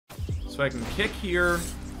So I can kick here.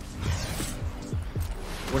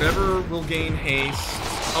 Whatever will gain haste.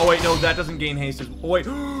 Oh wait, no, that doesn't gain haste. Oh wait,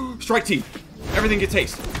 strike team. Everything gets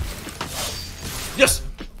haste. Yes!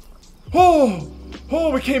 Oh!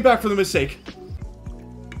 Oh, we came back from the mistake.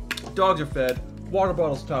 Dogs are fed. Water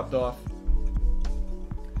bottle's topped off.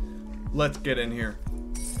 Let's get in here.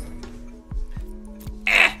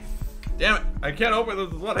 Damn it, I can't open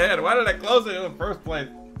this with one hand. Why did I close it in the first place?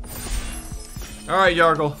 Alright,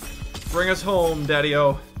 Yargle. Bring us home,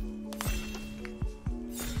 Daddy-O.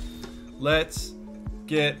 Let's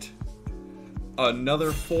get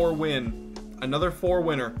another 4-win. Another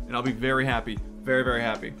 4-winner, and I'll be very happy. Very, very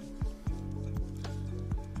happy.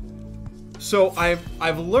 So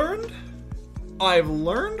I've learned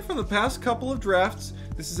from the past couple of drafts,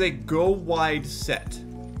 this is a go wide set.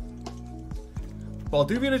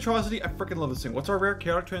 Balduvian Atrocity, I freaking love this thing. What's our rare?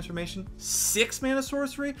 Chaotic Transformation. 6 mana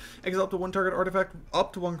sorcery. Exile up to 1 target artifact,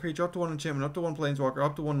 up to 1 creature, up to 1 enchantment, up to 1 planeswalker,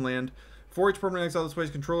 up to 1 land. For each permanent exile this player's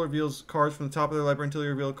controller reveals cards from the top of their library until you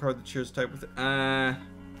reveal a card that shares type with it.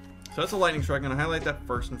 So that's a lightning strike. I'm gonna highlight that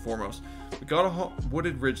first and foremost. We got a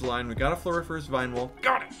wooded ridgeline. We got a floriferous vine wall.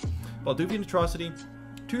 Got it! Balduvian Atrocity.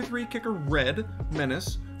 2/3 kicker red.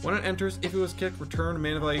 Menace. When it enters, if it was kicked, return a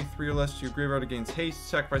mana value 3 or less to your graveyard against haste.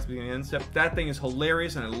 Sacrifice beginning end step. That thing is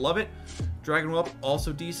hilarious and I love it. Dragon Whelp,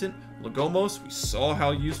 also decent. Lagomos, we saw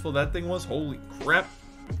how useful that thing was. Holy crap.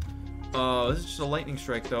 This is just a lightning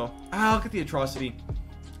strike though. Ah, look at the Atrocity.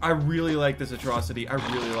 I really like this Atrocity. I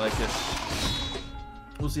really like it.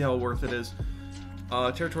 We'll see how worth it is.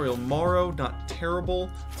 Territorial Morrow, not terrible.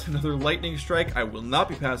 It's another lightning strike. I will not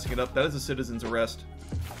be passing it up. That is a citizen's arrest.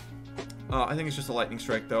 I think it's just a lightning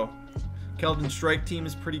strike though. Keldon Strike Team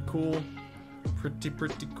is pretty cool. Pretty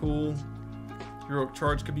cool. Heroic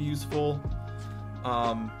Charge could be useful.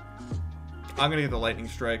 I'm gonna get the lightning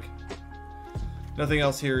strike. Nothing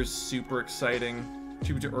else here is super exciting.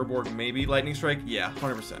 Tribute to Urborg, maybe. Lightning strike, yeah,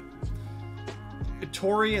 100%.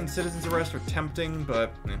 Tori and Citizen's Arrest are tempting,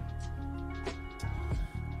 but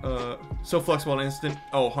so flexible and instant.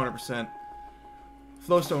 Oh, 100%.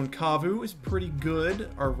 Flowstone Kavu is pretty good.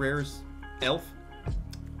 Our rare's Elf.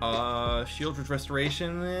 Shieldred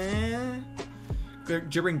Restoration.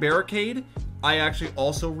 Gibbering Barricade. I actually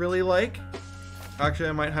also really like. Actually,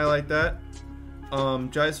 I might highlight that.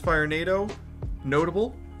 Jai's Fire NATO.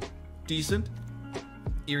 Notable. Decent.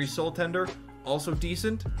 Eerie Soul Tender. Also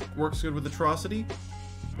decent. Works good with Atrocity.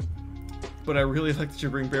 But I really like the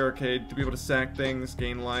Gibbering Barricade to be able to sack things,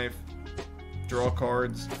 gain life, draw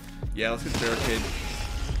cards. Yeah, let's get the Barricade.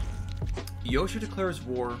 Yosha Declares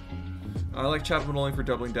War. I like Chapman only for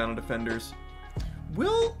doubling down on defenders.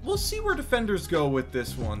 We'll see where defenders go with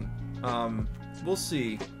this one. We'll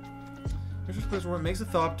see. Yosha Declares War makes a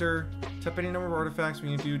Thopter. Tap any number of artifacts when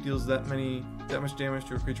you do, deals that much damage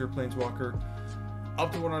to a creature or planeswalker.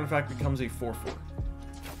 Up to 1 artifact becomes a 4/4.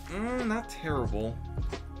 Not terrible.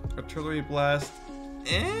 Artillery Blast.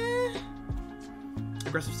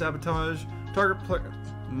 Aggressive Sabotage. Target player.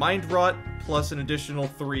 Mind Rot plus an additional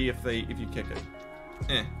 3 if you kick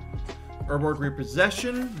it. Urborg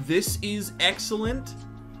Repossession. This is excellent.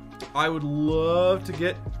 I would love to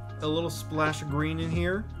get a little splash of green in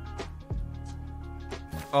here.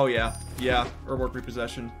 Oh yeah. Yeah. Urborg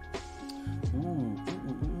Repossession. Ooh.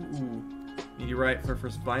 Meteorite for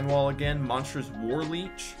first Vine Wall again. Monstrous War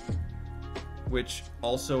Leech, which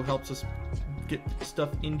also helps us get stuff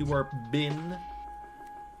into our bin.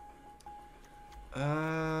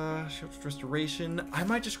 Shield's Restoration. I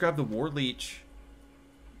might just grab the War Leech.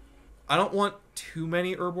 I don't want too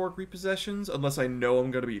many Urborg Repossessions unless I know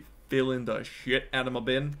I'm going to be filling the shit out of my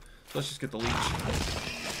bin. So let's just get the Leech.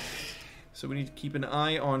 So we need to keep an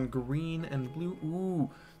eye on green and blue.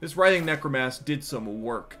 Ooh, this Writhing Necromass did some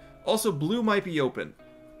work. Also, blue might be open.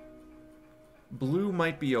 Blue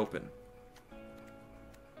might be open.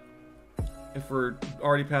 If we're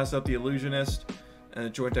already past out the Illusionist and the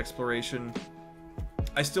Joint Exploration.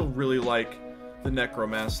 I still really like the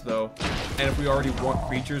Necromass, though. And if we already want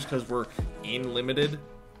creatures because we're in limited,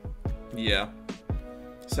 yeah.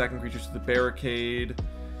 Sacking creatures to the Barricade.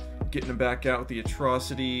 Getting them back out with the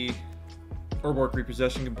Atrocity. Urborg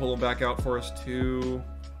Repossession can pull them back out for us, too.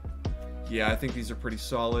 Yeah, I think these are pretty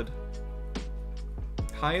solid.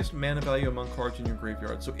 Highest mana value among cards in your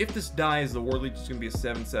graveyard. So if this dies, the War Leech is going to be a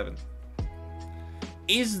 7/7.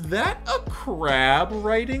 Is that a crab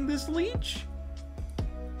riding this Leech?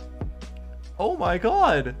 Oh my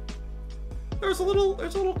god! There's a little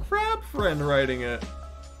crab friend riding it.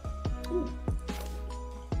 Ooh.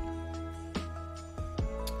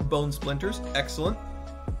 Bone Splinters, excellent.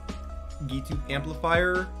 Gitu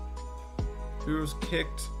Amplifier. Heroes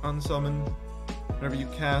kicked, unsummon. Whenever you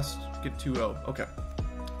cast get 2-0. Okay.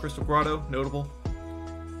 Crystal Grotto, notable.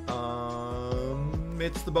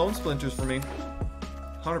 It's the Bone Splinters for me.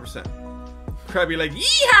 100%. Krabby like,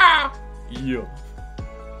 yeehaw! Yeah.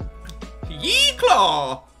 Yee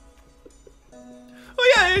claw!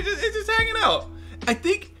 Oh yeah, it's just hanging out. I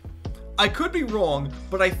think, I could be wrong,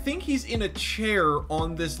 but I think he's in a chair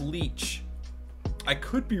on this leech. I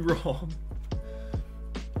could be wrong.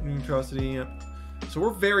 Atrocity, yeah. So we're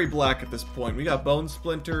very black at this point. We got Bone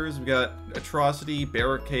Splinters, we got Atrocity,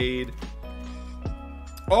 Barricade.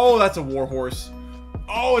 Oh, that's a Warhorse.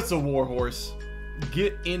 Oh, it's a Warhorse.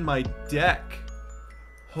 Get in my deck.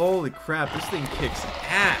 Holy crap, this thing kicks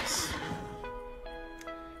ass.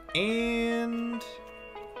 And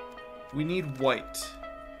we need white.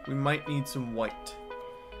 We might need some white.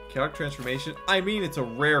 Chaotic Transformation. I mean, it's a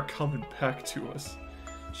rare coming back to us.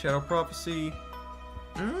 Shadow Prophecy.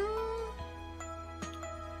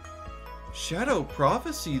 Shadow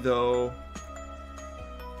Prophecy, though.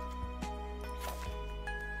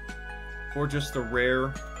 Or just the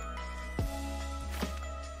rare.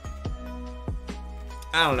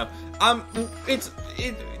 I don't know. It's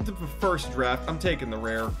the first draft. I'm taking the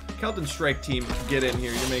rare. Kelton Strike Team, get in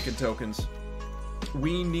here. You're making tokens.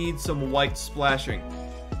 We need some white splashing.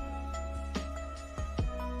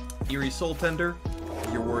 Eerie Soul Tender,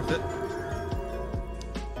 you're worth it.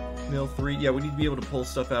 Mill 3. Yeah, we need to be able to pull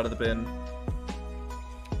stuff out of the bin.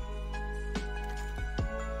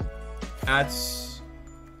 That's...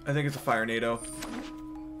 I think it's a Fire Nado.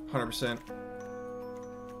 100%.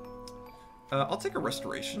 I'll take a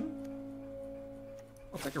Restoration.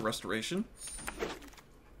 I'll take a Restoration.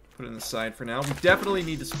 Put it in the side for now. We definitely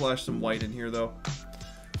need to splash some white in here, though.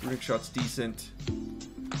 Runic Shot's decent.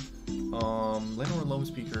 Lenore Loam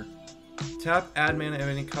Speaker. Tap, add mana of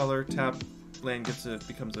any color. Tap, land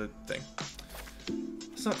becomes a thing.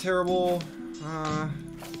 It's not terrible.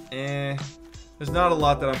 There's not a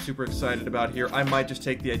lot that I'm super excited about here. I might just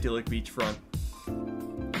take the Idyllic Beachfront.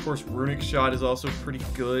 Of course, Runic Shot is also pretty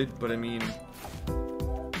good, but I mean...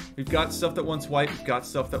 We've got stuff that wants white, we've got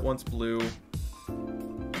stuff that wants blue.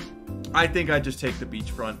 I think I just take the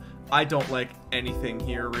Beachfront. I don't like anything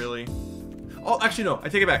here, really. Oh, actually, no. I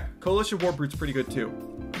take it back. Coalition Warbrute's pretty good, too.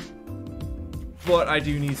 But I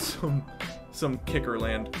do need some kicker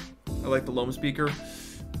land. I like the Loam Speaker.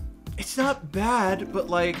 It's not bad, but,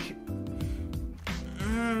 like...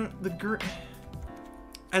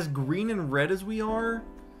 as green and red as we are...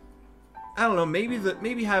 I don't know,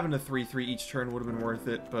 maybe having a 3/3 each turn would have been worth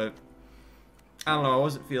it, but... I don't know, I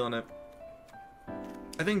wasn't feeling it.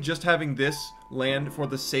 I think just having this land for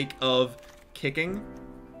the sake of kicking...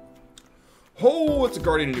 Oh, it's a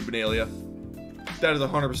Guardian of Nubenalia. That is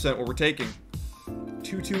 100% what we're taking.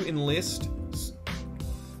 2/2 Enlist.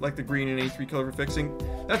 Like the green and A3 color for fixing.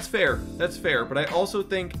 That's fair. That's fair. But I also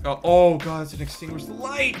think... oh, God, it's an Extinguish the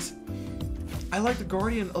Light! I like the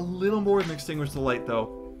Guardian a little more than Extinguish the Light,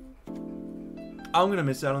 though. I'm going to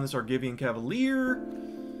miss out on this Argivian Cavalier.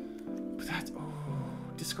 But that's... Oh,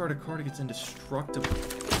 discard a card against indestructible.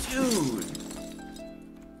 Dude!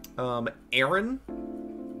 Aaron?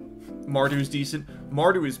 Mardew's decent.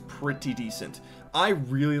 Mardew is pretty decent. I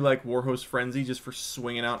really like Warhost Frenzy just for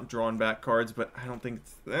swinging out and drawing back cards, but I don't think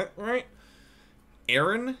it's that right.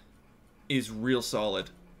 Aaron is real solid.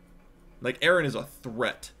 Like, Aaron is a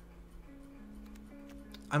threat.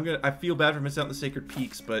 I feel bad for missing out on the Sacred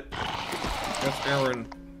Peaks, but that's Aaron.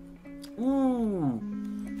 Ooh,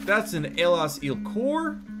 that's an Elas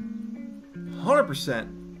Ilkor. 100%.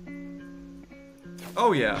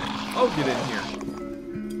 Oh yeah. Oh, get in here.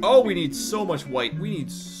 Oh, we need so much white. We need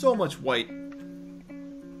so much white.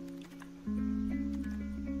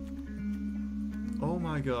 Oh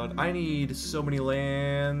my god. I need so many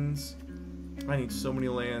lands. I need so many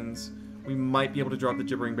lands. We might be able to drop the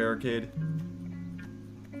Gibbering Barricade.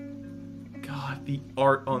 God, the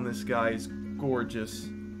art on this guy is gorgeous.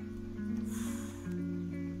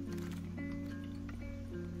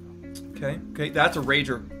 Okay, that's a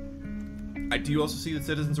Rager. I do also see the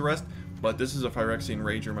Citizen's Arrest, but this is a Phyrexian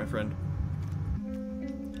Rager, my friend.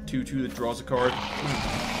 2/2 that draws a card.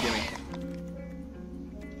 Gimme.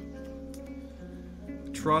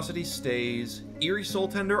 Atrocity stays. Eerie Soul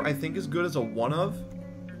Tender, I think, is good as a one-of.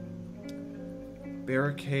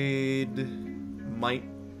 Barricade might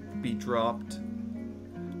be dropped.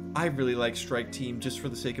 I really like Strike Team just for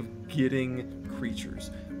the sake of getting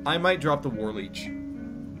creatures. I might drop the Warleech.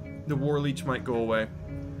 The Warleech might go away.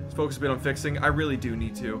 Let's focus a bit on fixing. I really do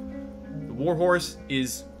need to. The Warhorse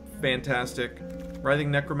is fantastic.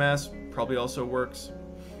 Writhing Necromass probably also works.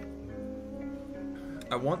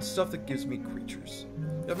 I want stuff that gives me creatures.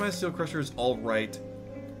 Deathmine Steel Crusher is alright.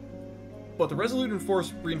 but the Resolute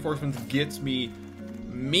Reinforcements gets me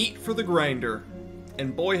meat for the grinder.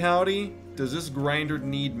 And boy howdy, does this grinder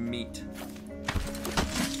need meat.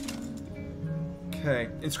 Okay,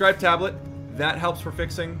 Inscribed Tablet. That helps for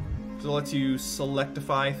fixing. So it lets you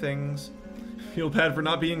selectify things. Feel bad for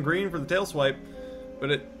not being green for the tail swipe, but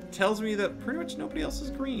it tells me that pretty much nobody else is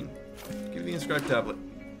green. Give me the Inscribed Tablet.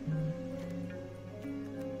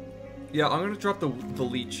 Yeah, I'm gonna drop the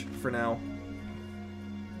leech for now.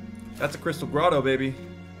 That's a Crystal Grotto, baby.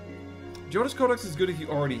 Jodas Codex is good if you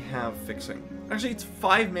already have fixing. Actually, it's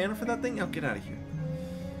 5 mana for that thing? Oh, get out of here.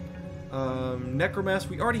 Necromass.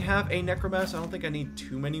 We already have a Necromass. I don't think I need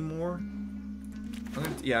too many more.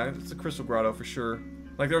 Yeah, it's a Crystal Grotto for sure.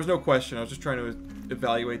 Like, there was no question. I was just trying to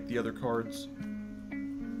evaluate the other cards.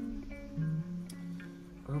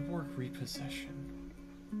 Urborg Repossession.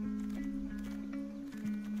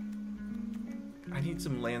 I need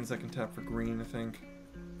some lands that can tap for green, I think.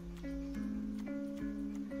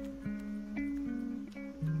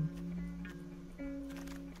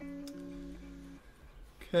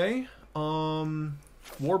 Okay,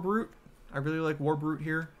 Warbrute. I really like Warbrute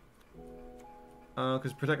here.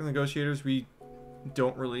 Because Protecting Negotiators, we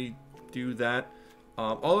don't really do that.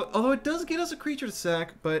 Although it does get us a creature to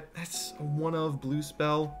sack, but that's a 1-of blue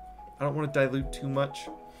spell. I don't want to dilute too much.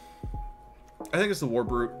 I think it's the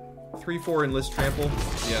Warbrute. 3/4 Enlist Trample.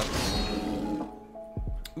 Yeah.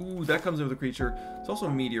 Ooh, that comes in with a creature. It's also a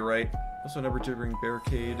Meteorite. Also an Ever-Jiggering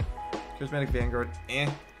Barricade. Charismatic Vanguard.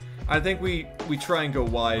 I think we try and go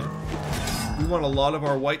wide. We want a lot of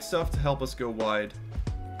our white stuff to help us go wide.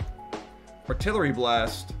 Artillery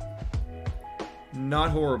Blast.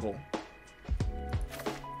 Not horrible.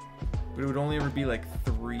 But it would only ever be like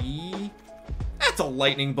 3. That's a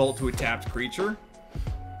Lightning Bolt to a tapped creature.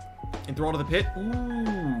 Enthralled to the Pit.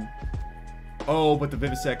 Ooh. Oh, but the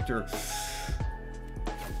Vivisector.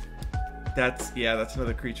 That's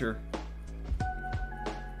another creature.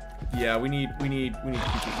 Yeah, we need creatures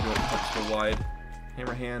to go wide.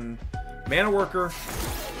 Hammerhand, Mana Worker.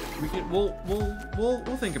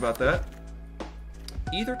 We'll think about that.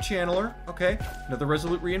 Either Channeler, okay. Another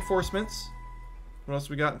Resolute Reinforcements. What else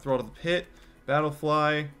we got? Enthralled to the Pit,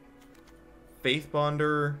 Battlefly, Faith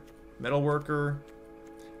Bonder, Metal Worker.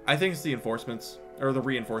 I think it's the enforcements or the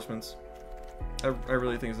reinforcements. I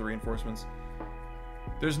really think it's the reinforcements.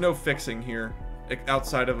 There's no fixing here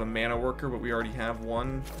outside of a Mana Worker, but we already have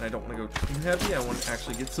one, and I don't want to go too heavy. I want to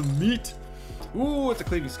actually get some meat. Ooh, it's a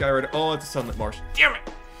Cleaving Skyrider. Oh, it's a Sunlit Marsh. Damn it!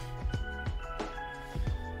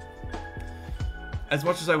 As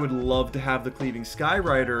much as I would love to have the Cleaving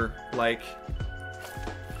Skyrider, like,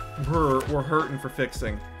 we're hurting for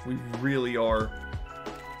fixing. We really are.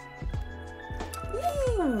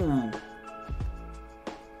 Ooh!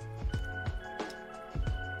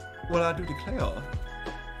 Well, I do declare.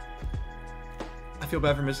 I feel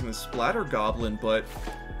bad for missing the Splatter Goblin, but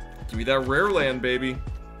give me that rare land, baby.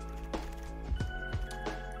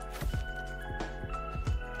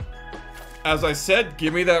 As I said,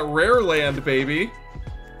 give me that rare land, baby.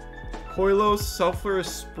 Koilos, Sulphurous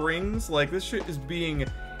Springs, like this shit is being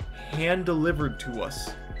hand-delivered to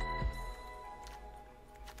us.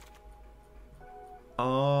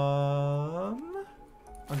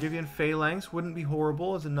 I'll give you in Phalanx, wouldn't be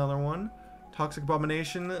horrible, is another one. Toxic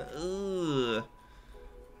Abomination, ugh.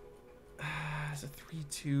 It's a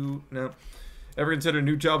 3/2, no. Ever consider a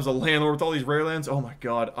new job as a landlord with all these rare lands? Oh my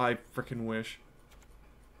god, I freaking wish.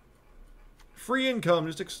 Free income,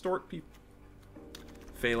 just extort people.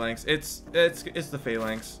 Phalanx, it's the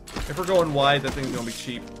Phalanx. If we're going wide, that thing's gonna be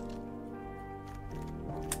cheap.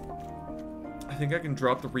 I think I can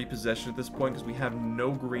drop the Repossession at this point because we have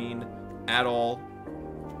no green at all.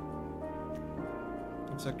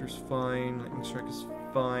 Sector's fine, Lightning Strike is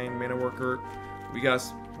fine, Mana Worker. We got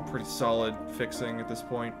pretty solid fixing at this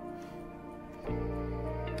point.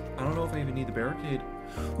 I don't know if I even need the Barricade.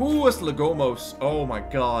 Ooh, it's Legomos. Oh my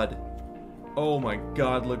god. Oh my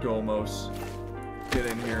god, Legomos. Get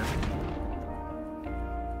in here.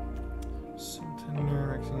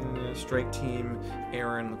 Strike Team,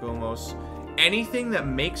 Aaron, Legomos. Anything that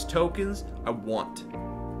makes tokens, I want.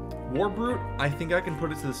 Warbrute, I think I can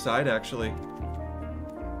put it to the side, actually.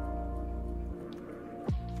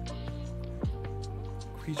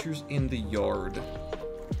 Creatures in the yard.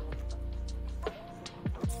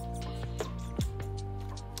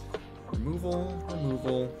 Removal,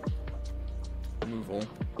 removal, removal.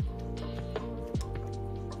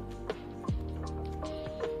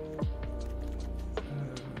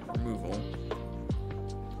 Removal.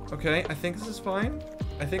 Okay, I think this is fine.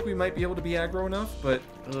 I think we might be able to be aggro enough, but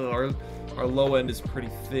our low end is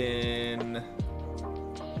pretty thin.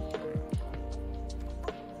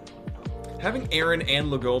 Having Aaron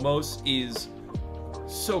and Lagomos is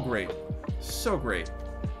so great. So great.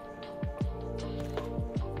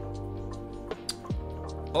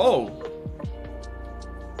 Oh.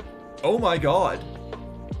 Oh my god.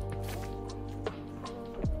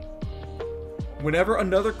 Whenever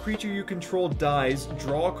another creature you control dies,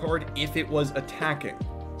 draw a card if it was attacking.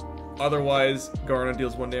 Otherwise, Garna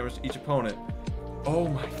deals 1 damage to each opponent. Oh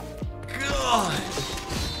my god!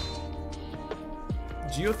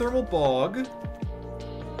 Geothermal Bog.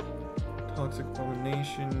 Toxic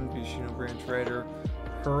Abomination, Vishino Branch Rider,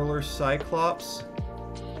 Hurler Cyclops.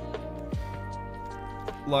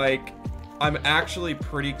 Like, I'm actually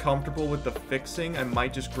pretty comfortable with the fixing. I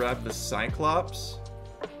might just grab the Cyclops.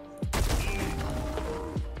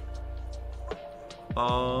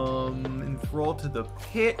 Enthrall to the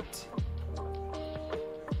Pit.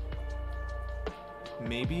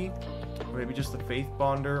 Maybe. Or maybe just the Faith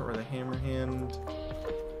Bonder or the Hammerhand.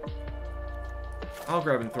 I'll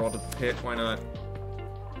grab Enthrall to the Pit, why not?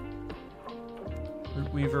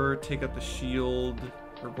 Root Weaver, take up the shield,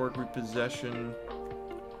 reward repossession.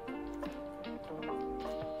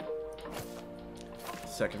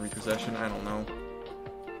 Second repossession, I don't know.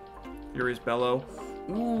 Furious Bellow.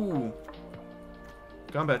 Ooh!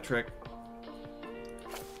 Combat Trick.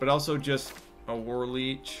 But also just a War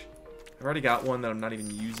Leech. I've already got one that I'm not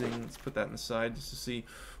even using. Let's put that in the side just to see.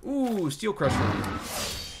 Ooh, Steel Crusher.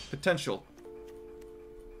 Potential.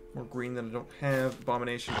 More green than I don't have.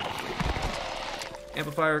 Abomination.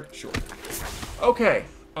 Amplifier, sure. Okay.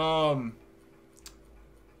 Wow.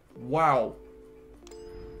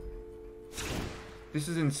 This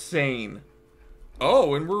is insane.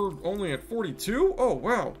 Oh, and we're only at 42? Oh,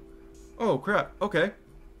 wow. Oh, crap. Okay.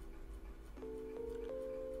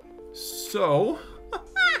 So...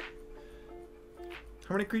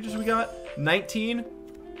 How many creatures we got? 19?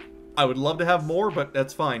 I would love to have more, but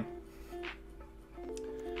that's fine.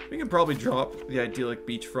 We can probably drop the idyllic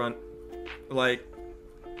beachfront. Like,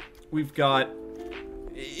 we've got...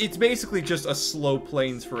 It's basically just a slow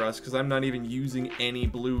plains for us, because I'm not even using any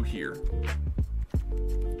blue here.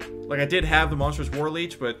 Like, I did have the Monstrous War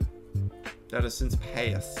Leech, but that has since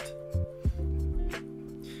passed.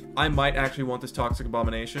 I might actually want this Toxic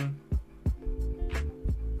Abomination.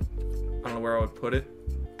 I don't know where I would put it.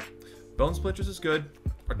 Bone Splinters is good.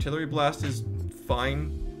 Artillery Blast is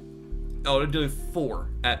fine. Oh, it'll do 4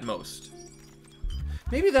 at most.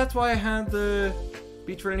 Maybe that's why I had the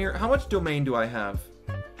beachfront in here. How much domain do I have?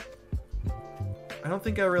 I don't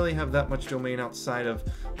think I really have that much domain outside of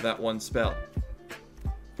that one spell.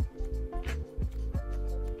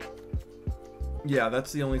 Yeah,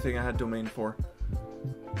 that's the only thing I had domain for.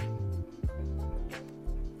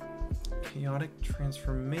 Chaotic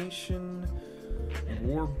Transformation,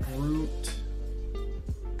 War Brute.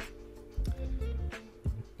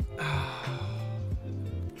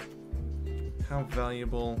 How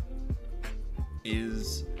valuable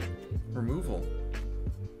is removal?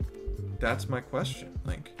 That's my question.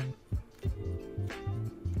 Like,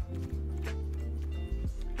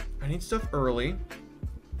 I need stuff early.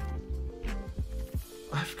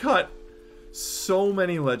 I've got so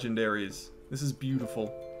many legendaries. This is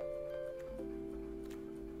beautiful.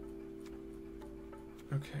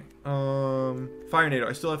 Okay. Fire Nado.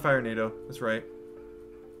 I still have Fire Nado. That's right.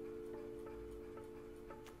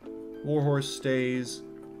 Warhorse stays.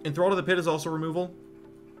 Enthrall to the Pit is also removal.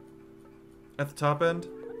 At the top end.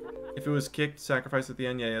 If it was kicked, sacrifice at the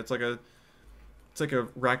end. Yeah, it's like a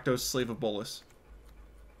Rakdos Slave of Bolus.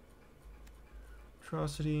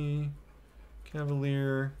 Atrocity.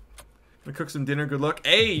 Cavalier. Gonna cook some dinner. Good luck.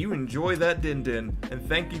 Hey, you enjoy that din. And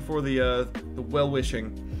thank you for the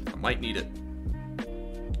well-wishing. I might need it.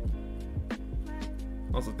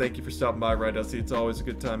 Also, thank you for stopping by, Right Dusty. It's always a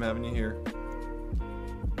good time having you here.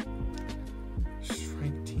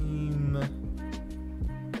 Strike Team.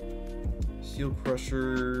 Steel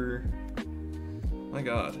Crusher. My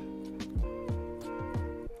god.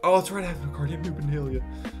 Oh, that's right, I have no Guardian Nubenalia.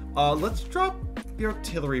 Let's drop the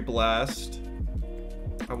Artillery Blast.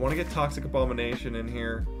 I want to get Toxic Abomination in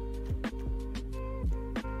here.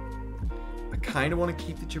 I kind of want to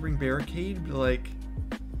keep the Gibbering Barricade, but like...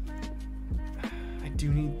 I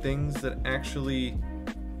do need things that actually...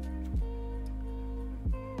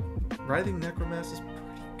 Writhing Necromass is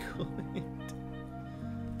pretty good.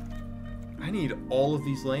 I need all of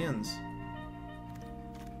these lands.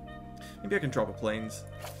 Maybe I can drop a Plains.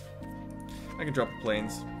 I can drop a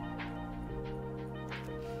Plains.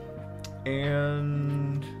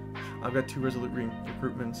 And I've got 2 Resolute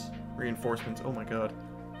reinforcements. Oh my god.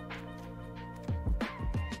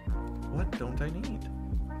 What don't I need?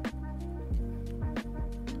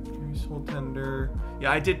 Soul Tender.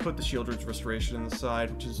 Yeah, I did put the Shieldred's Restoration in the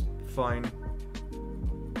side, which is fine.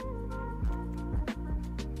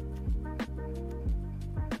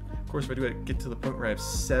 Of course, if I do get to the point where I have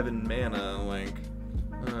 7 mana, like,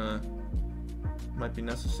 might be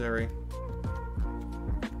necessary.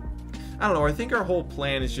 I don't know, I think our whole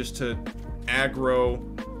plan is just to aggro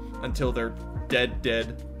until they're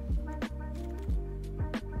dead.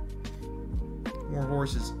 More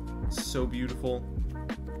horses, so beautiful.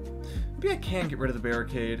 Maybe I can get rid of the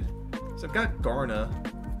barricade. So I've got Garna.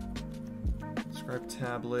 Scribe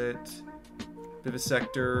Tablet.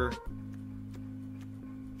 Vivisector.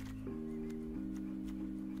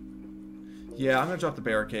 Yeah, I'm gonna drop the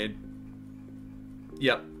barricade.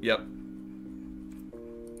 Yep.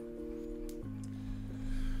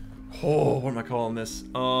 Oh, what am I calling this?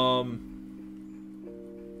 Oh.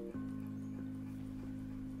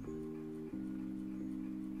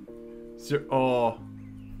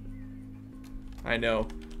 I know.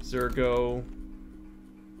 Zurgo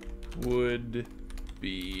would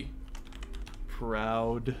be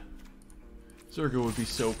proud. Zurgo would be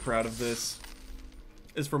so proud of this.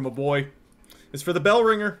 It's from a boy. It's for the bell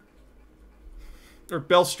ringer. Or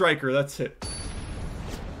bell striker, that's it.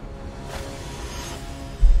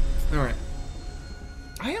 Alright.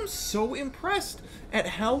 I am so impressed at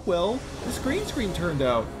how well this green screen turned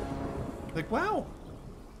out. Like, wow.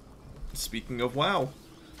 Speaking of wow.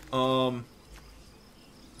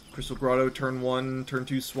 Crystal Grotto, turn 1, turn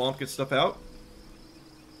 2 Swamp, get stuff out.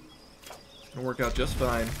 It's gonna work out just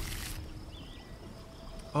fine.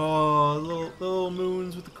 Oh, little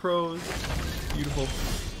moons with the crows. Beautiful.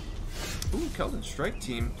 Ooh, Keldon Strike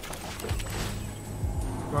Team.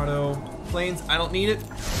 Grotto. Plains, I don't need it.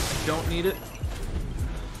 I don't need it.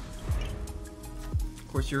 Of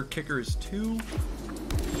course, your kicker is 2.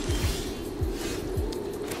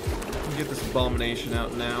 Get this Abomination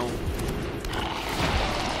out now.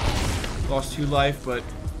 Lost 2 life, but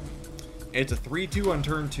it's a 3-2 on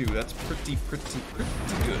turn 2. That's pretty good.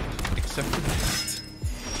 Except for that.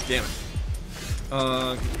 Damn it.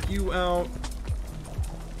 Get you out.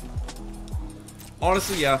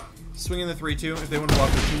 Honestly, yeah. Swinging the 3-2 if they want to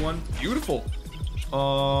block the 2-1. Beautiful.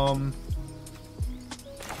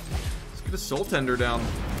 Let's get a Soul Tender down.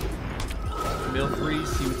 Mill 3,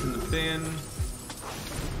 see what's in the bin.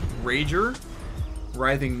 Rager.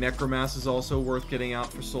 Writhing Necromass is also worth getting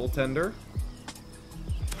out for Soul Tender.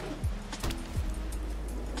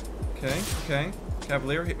 Okay.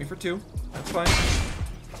 Cavalier, hit me for 2. That's fine.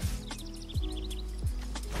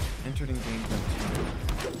 Entered in game.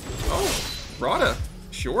 Oh! Rada.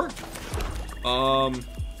 Sure.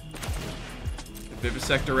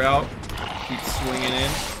 Vivisector out. Keep swinging in.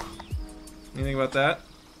 Anything about that?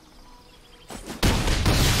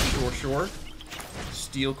 Sure.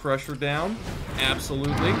 Steel Crusher down.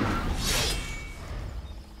 Absolutely.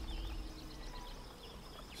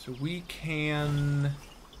 So we can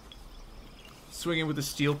swing in with the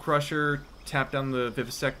Steel Crusher, tap down the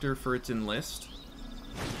Vivisector for its Enlist.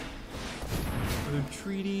 Another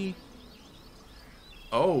Treaty.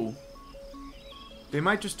 Oh. They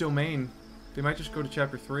might just Domain. They might just go to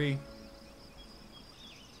Chapter 3.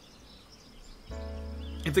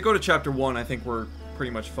 If they go to Chapter 1, I think we're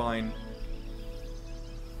pretty much fine.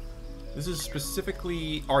 This is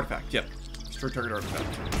specifically Artifact. Yep. Destroy target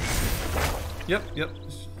Artifact. Yep.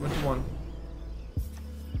 Just went to 1.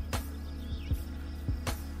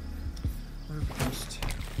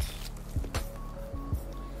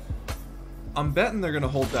 I'm betting they're going to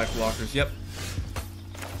hold back blockers. Yep.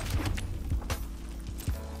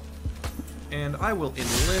 And I will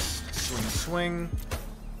Enlist. Swing.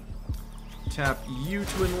 Tap you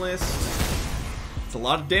to Enlist. It's a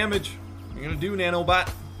lot of damage. What are you going to do,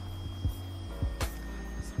 Nanobot?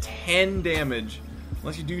 10 damage.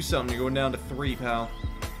 Unless you do something, you're going down to 3, pal.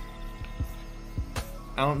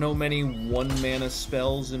 I don't know many 1-mana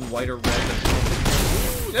spells in white or red.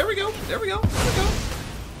 Ooh, there we go.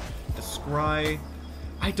 Scry.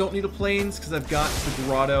 I don't need a Plains because I've got the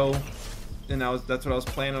Grotto, and that's what I was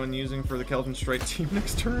planning on using for the Keldon Strike Team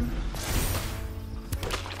next turn.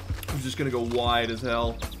 I'm just gonna go wide as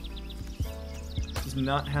hell. Does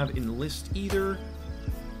not have Enlist either.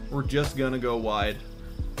 We're just gonna go wide.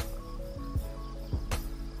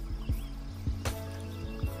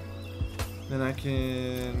 Then I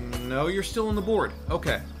can... No, you're still on the board.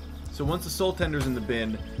 Okay. So once the Soul Tender's in the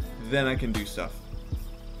bin, then I can do stuff.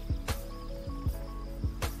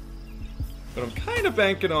 But I'm kind of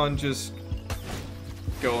banking on just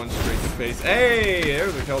going straight to face. Hey,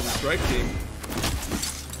 there's the Keldon Strike Team.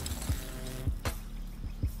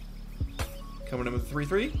 Coming in with a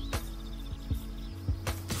 3-3.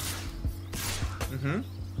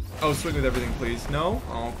 Oh, swing with everything, please. No?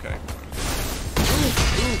 Oh, okay.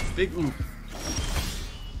 Oof, oof, big oof.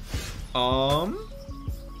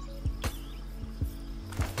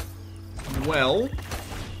 Well.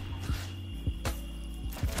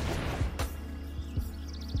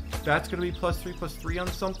 That's gonna be +3/+3 on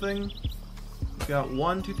something. We got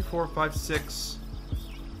 1, 2, 3, 4, 5, 6.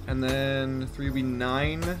 And then 3 would be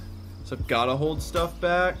 9. So I've gotta hold stuff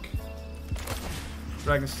back.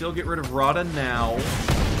 But I can still get rid of Rada now.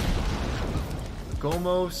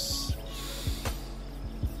 Gomos.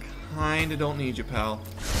 Kinda don't need you, pal.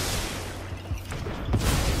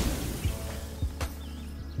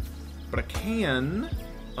 But I can.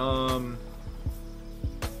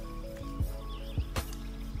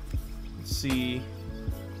 Let's see.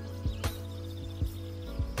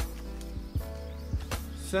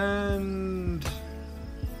 Send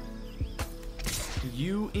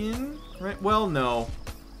you in, right? Well, no.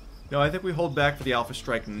 No, I think we hold back for the Alpha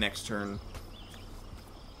Strike next turn.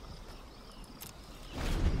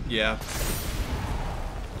 Yeah.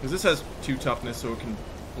 Because this has 2 toughness, so it can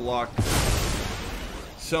block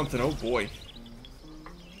something. Oh boy.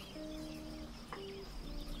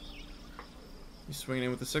 You swinging in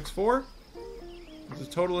with the 6/4? It's a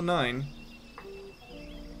total of 9.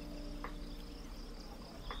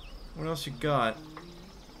 What else you got?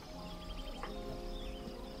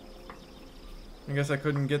 I guess I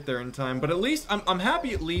couldn't get there in time, but at least I'm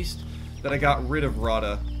happy at least that I got rid of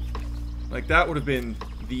Rada. Like that would have been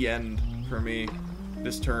the end for me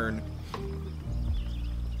this turn.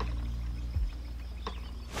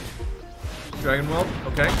 Dragon Whelp,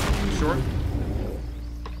 okay, sure.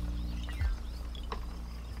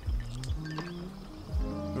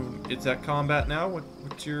 Ooh, it's at combat now.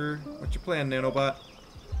 What's your plan, Nanobot?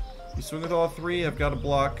 You swing with all 3. I've got to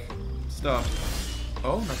block stuff.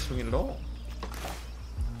 Oh, not swinging at all.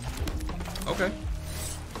 Okay.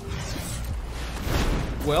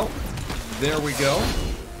 Well, there we go.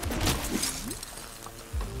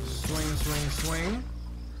 Swing, swing, swing.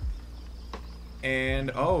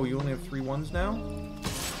 And, oh, you only have 3 1s now?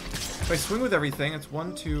 If I swing with everything, it's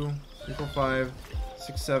 1, 2, 3, 4, 5,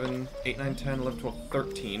 6, 7, 8, 9, 10, 11, 12,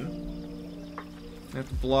 13. I have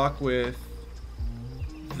to block with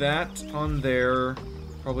that on there,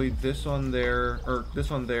 probably this on there, or this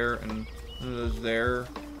on there, and one of those there.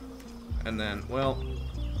 And then, well,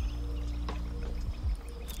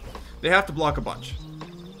 they have to block a bunch.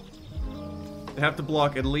 They have to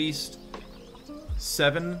block at least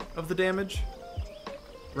 7 of the damage,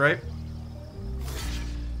 right?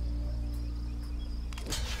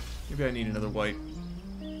 Maybe I need another white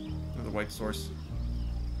source.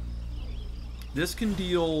 This can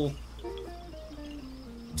deal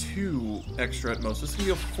 2 extra at most. This can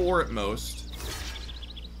deal 4 at most.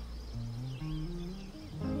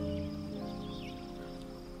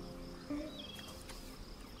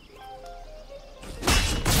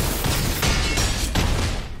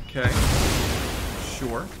 Okay.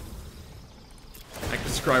 Sure. I can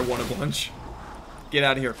scry 1 a bunch. Get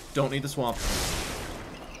out of here. Don't need the swamp.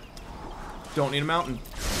 Don't need a mountain.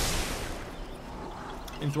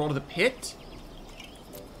 Enthrall to the pit?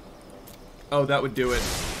 Oh, that would do it.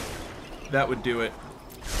 That would do it.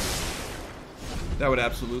 That would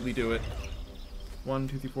absolutely do it. 1,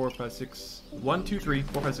 2, 3, 4, 5, 6. 1, 2, 3,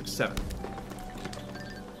 4, 5, 6, 7.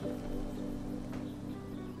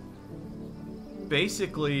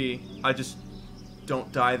 Basically, I just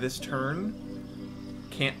don't die this turn.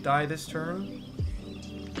 Can't die this turn.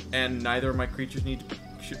 And neither of my creatures need to...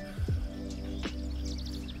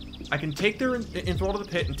 I can take their Enthrall to the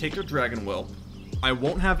Pit and take their Dragon Whelp. I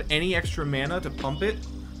won't have any extra mana to pump it.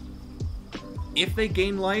 If they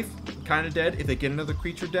gain life, kind of dead. If they get another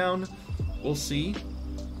creature down, we'll see.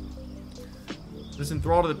 This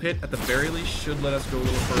Enthrall to the Pit, at the very least, should let us go a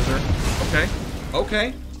little further. Okay.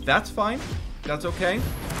 Okay. That's fine. That's okay.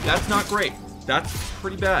 That's not great. That's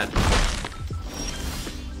pretty bad.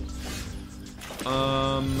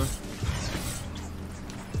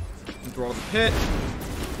 Enthrall to the Pit.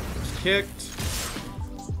 Kicked.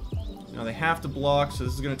 Now they have to block, so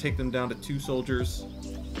this is going to take them down to 2 soldiers.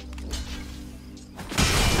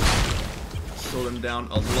 Slow them down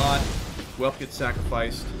a lot. Whelp gets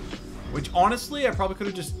sacrificed. Which, honestly, I probably could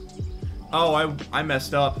have just... Oh, I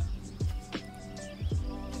messed up.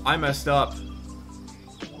 I messed up.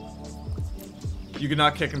 You could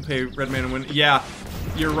not kick and pay red mana and win. Yeah,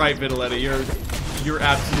 you're right, Vitaletti. You're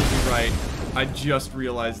absolutely right. I just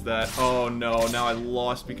realized that. Oh no, now I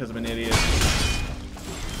lost because I'm an idiot.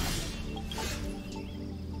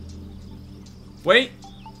 Wait!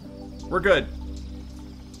 We're good.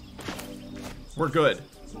 We're good.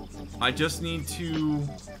 I just need to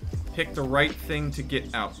pick the right thing to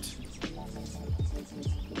get out.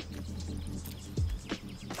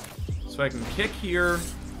 So I can kick here.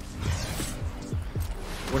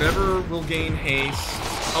 Whatever will gain haste.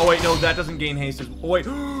 Oh wait, no, that doesn't gain haste. Oh wait,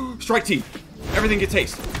 strike team. Everything gets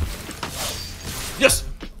haste. Yes!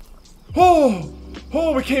 Oh!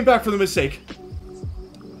 Oh, we came back from the mistake.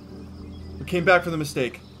 We came back from the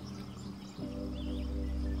mistake.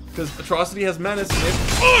 Because Atrocity has menace in it.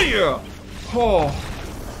 Oh yeah! Oh.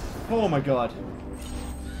 Oh my god.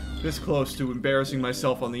 This close to embarrassing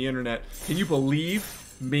myself on the internet. Can you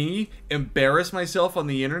believe me embarrass myself on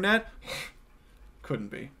the internet?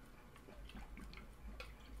 Couldn't be.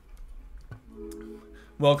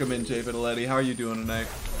 Welcome in, Jay Vitaletti. How are you doing tonight?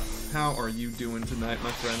 How are you doing tonight,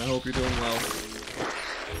 my friend? I hope you're doing well.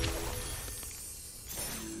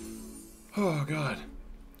 Oh, God.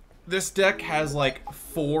 This deck has, like,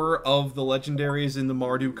 4 of the legendaries in the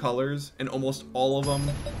Mardu colors, and almost all of them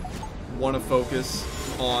want to focus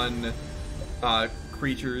on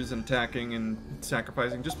creatures and attacking and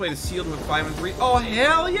sacrificing. Just played a sealed with 5 and 3. Oh,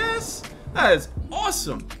 hell yes! That is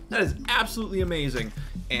awesome! That is absolutely amazing.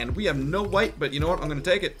 And we have no white, but you know what? I'm going to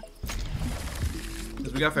take it.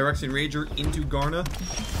 Because we got Phyrexian Rager into Garna,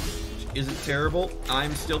 which isn't terrible.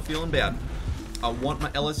 I'm still feeling bad. I want my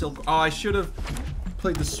LSL... Oh, I should have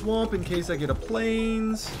played the Swamp in case I get a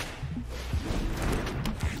Plains.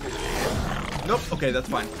 Nope. Okay, that's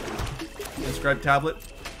fine. Inscribed Tablet.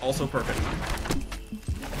 Also perfect.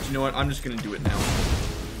 But you know what? I'm just going to do it now.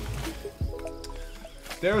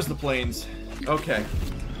 There's the Plains. Okay.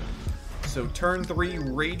 So, turn 3,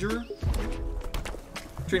 Rager.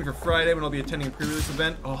 Training for Friday when I'll be attending a pre-release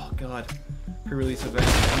event. Oh, God. Pre-release event.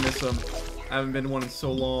 I miss them. I haven't been to one in so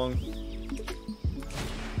long.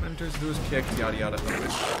 Enters, do his kick, yada yada.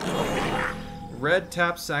 Red,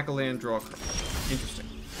 tap, sack a land, draw a card. Interesting.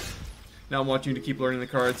 Now I'm watching you to keep learning the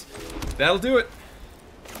cards. That'll do it.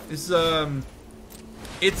 It's a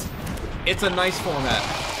nice format.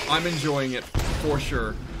 I'm enjoying it, for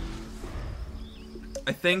sure.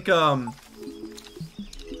 I think,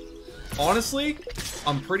 honestly,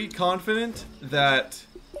 I'm pretty confident that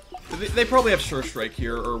they probably have Sure Strike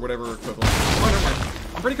here, or whatever equivalent. Oh, never mind.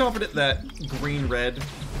 I'm pretty confident that green-red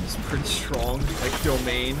is pretty strong, like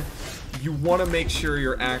Domain. You want to make sure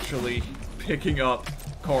you're actually picking up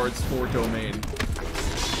cards for Domain.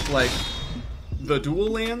 Like, the dual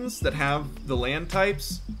lands that have the land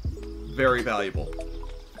types, very valuable.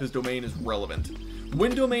 Because Domain is relevant.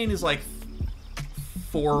 When Domain is like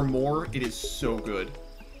 4 or more, it is so good.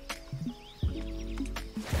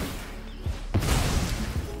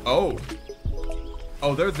 Oh.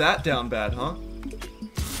 Oh, they're that down bad, huh?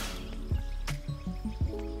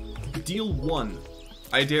 Deal 1.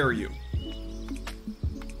 I dare you.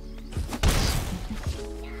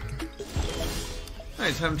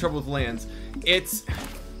 Alright, having trouble with lands. It's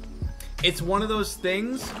one of those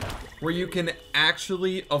things where you can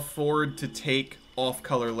actually afford to take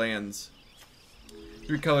off-color lands.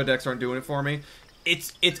 3-color decks aren't doing it for me.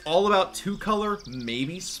 It's all about 2-color,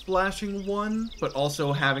 maybe splashing 1, but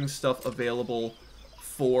also having stuff available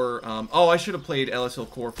for... oh, I should have played LSL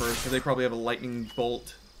Core first, because they probably have a Lightning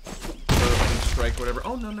Bolt, or Lightning Strike, whatever.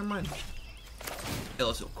 Oh, no, never mind.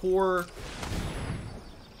 LSL Core.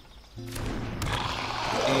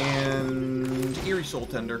 And Eerie Soul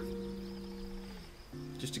Tender.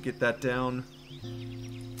 Just to get that down.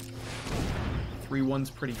 3-1's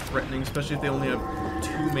pretty threatening, especially if they only have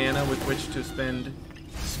 2 mana with which to spend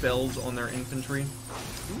spells on their infantry.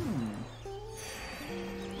 Ooh.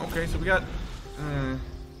 Okay, so we got...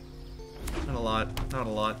 not a lot. Not a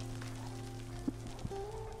lot.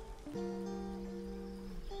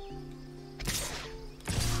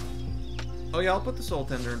 Oh yeah, I'll put the Soul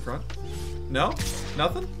Tender in front. No?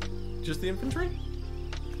 Nothing? Just the infantry?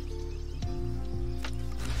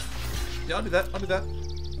 Yeah, I'll do that. I'll do that.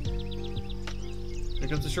 Here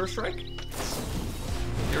comes the Sure Strike.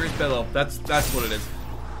 Ares Bellow. That's what it is.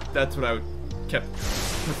 That's what I kept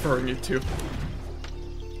referring it to.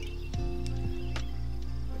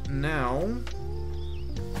 Now,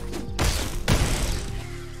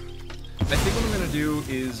 I think what I'm gonna do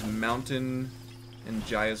is Mountain and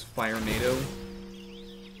Jaya's Fire NATO.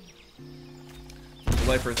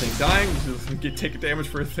 Life for a thing dying. Get take damage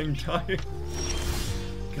for a thing dying.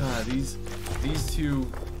 God, these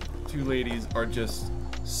two ladies are just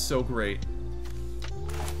so great.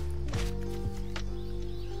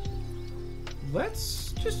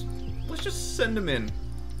 Let's just send them in.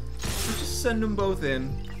 Let's just send them both in.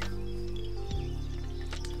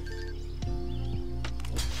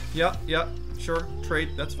 Yeah, sure. Trade,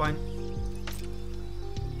 that's fine.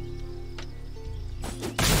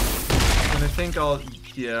 And I think I'll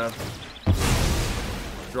Yeah.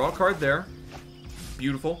 Draw a card there.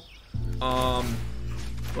 Beautiful. Go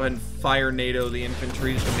ahead and fire NATO the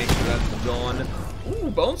infantry just to make sure that's gone. Ooh,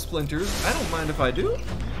 Bone Splinters. I don't mind if I do.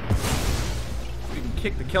 We can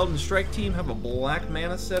kick the Keldon Strike team, have a black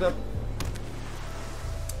mana setup.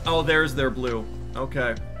 Oh, there's their blue.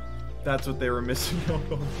 Okay. That's what they were missing out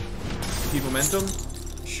on. Keep momentum?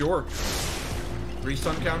 Sure. 3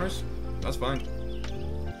 stun counters? That's fine.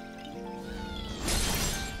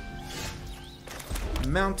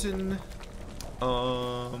 Mountain.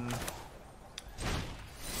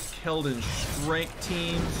 Keldon Strike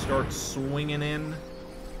team. Start swinging in.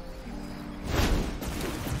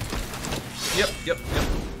 Yep.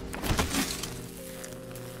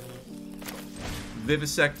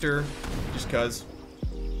 Vivisector. Just cuz.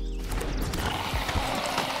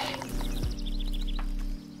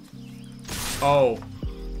 Oh.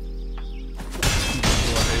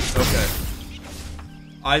 Okay.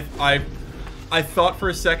 I thought for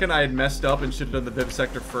a second I had messed up and should have done the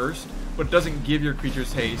Vivisector first, but it doesn't give your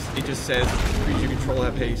creatures haste. It just says creatures you control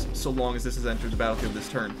have haste so long as this has entered the battlefield this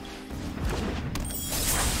turn.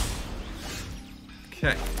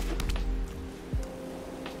 Okay.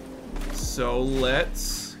 So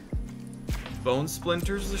let's Bone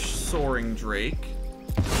Splinters the Soaring Drake,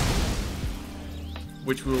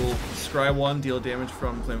 which will scry 1, deal damage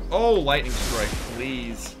from flame. Oh, Lightning Strike,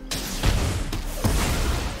 please.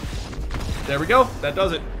 There we go. That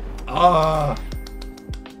does it. Ah,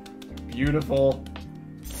 beautiful.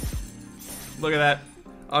 Look at that.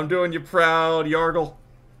 I'm doing you proud, Yargle.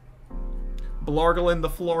 Blargle in the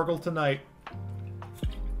Flargle tonight.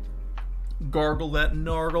 Gargle that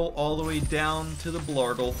Nargle all the way down to the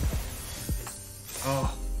Blargle.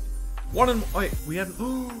 Oh. Wait, we haven't...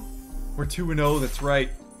 Oh, we're 2-0, that's right.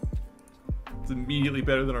 It's immediately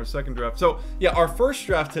better than our second draft. So, yeah, our first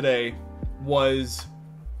draft today was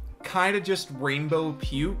kind of just Rainbow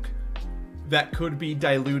Puke that could be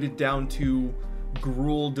diluted down to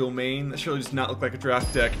Gruul Domain. That surely does not look like a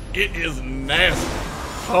draft deck. It is nasty.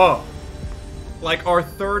 Oh. Like, our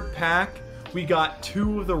third pack, we got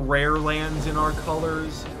 2 of the rare lands in our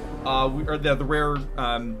colors. The rare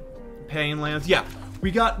Pain lands. Yeah,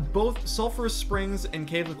 we got both Sulphurous Springs and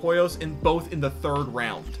Cave of Koyos in the third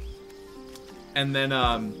round. And then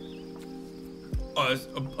a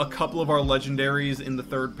couple of our legendaries in the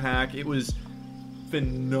third pack. It was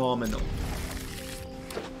phenomenal.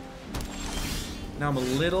 Now I'm a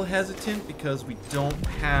little hesitant because we don't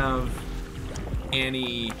have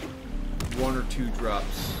any 1 or 2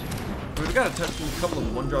 drops. We've got a couple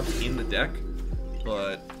of 1 drops in the deck,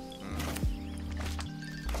 but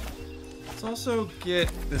let's also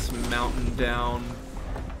get this mountain down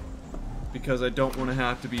because I don't want to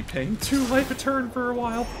have to be paying 2 life a turn for a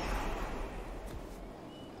while.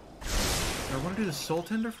 Do I want to do the Soul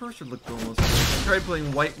Tender first or look Golos? I tried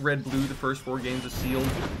playing white, red, blue the first 4 games of Sealed.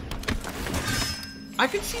 I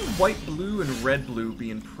could see white, blue, and red, blue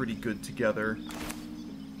being pretty good together.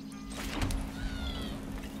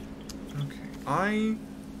 Okay, I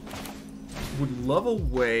would love a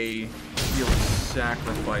way to be able to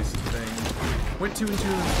sacrifice things. Went 2 and 2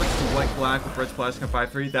 and switched to white, black with red plastic on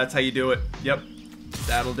 5/3. That's how you do it. Yep,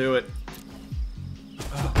 that'll do it.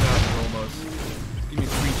 Oh god, we're almost. Give me a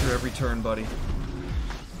creature every turn, buddy.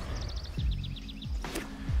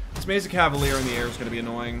 This Maze of Cavalier in the air is going to be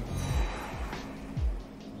annoying.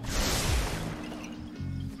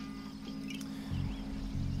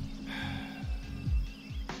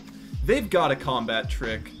 They've got a combat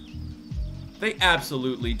trick. They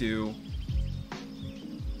absolutely do.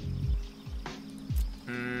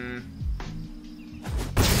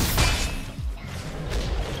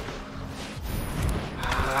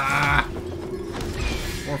 Ah.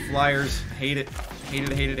 More flyers. Hate it. Hate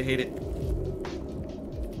it, hate it, hate it.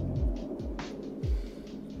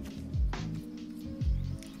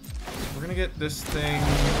 We're gonna get this thing.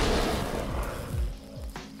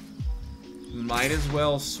 Might as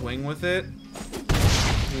well swing with it.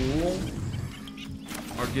 Cool.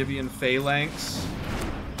 Argivian Phalanx.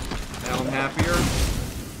 Now I'm happier.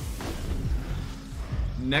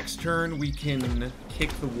 Next turn we can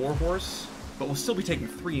kick the Warhorse, but we'll still be taking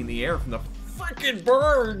 3 in the air from the freaking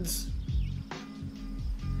birds!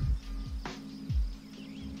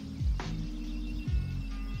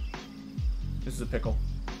 This is a pickle.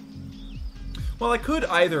 Well, I could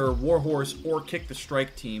either Warhorse or kick the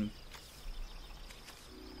Strike team.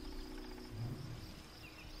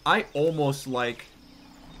 I almost like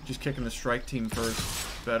just kicking the Strike team first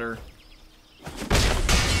better.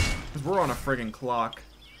 Because we're on a friggin' clock.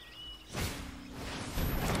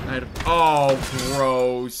 Oh,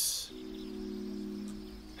 gross.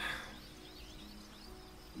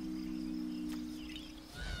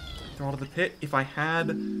 Thrall to the Pit. If I had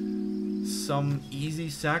some easy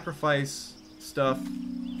sacrifice stuff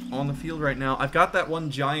on the field right now. I've got that one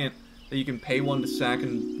giant that you can pay one to sack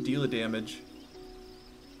and deal a damage.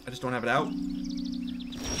 I just don't have it out.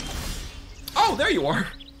 Oh, there you are!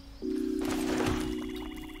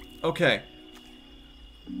 Okay.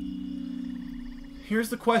 Here's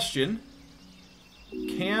the question.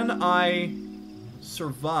 Can I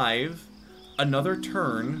survive another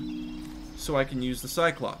turn so I can use the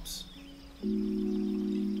Cyclops? It's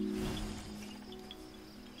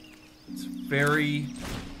a very,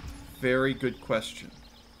 very good question.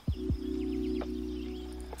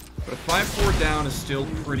 But a 5-4 down is still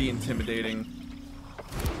pretty intimidating.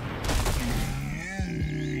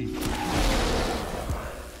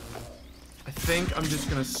 I think I'm just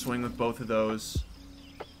going to swing with both of those.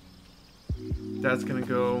 That's going to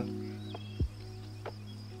go.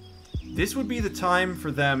 This would be the time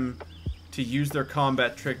for them to use their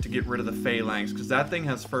combat trick to get rid of the Phalanx, because that thing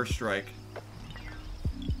has first strike.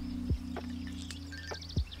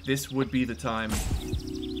 This would be the time.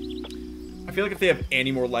 I feel like if they have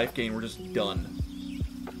any more life gain, we're just done.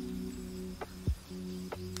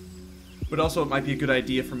 But also, it might be a good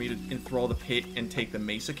idea for me to enthrall the pit and take the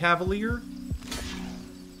Mesa Cavalier.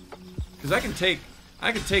 Because I can take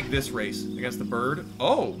this race against the bird.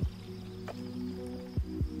 Oh!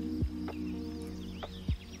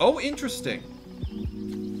 Oh, interesting.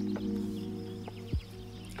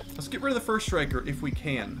 Let's get rid of the first striker if we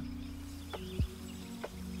can.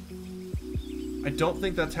 I don't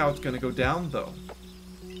think that's how it's going to go down, though.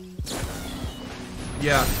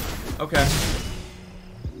 Yeah. Okay.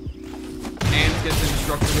 And gets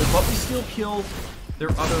indestructible, but we still kill their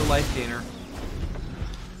other life gainer.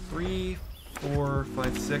 3, 4,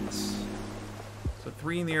 5, 6. So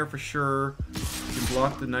 3 in the air for sure. You can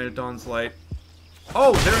block the Knight of Dawn's Light.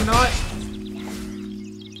 Oh, they're not...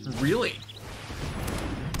 Really?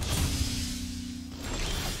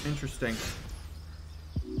 Interesting.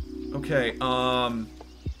 Okay,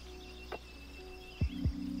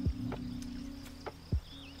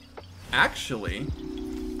 actually,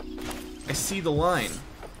 I see the line.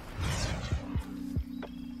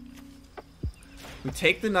 We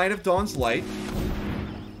take the Knight of Dawn's Light.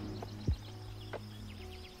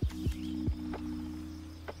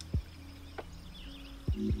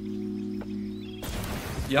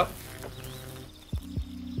 Yep.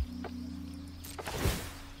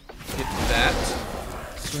 Get that.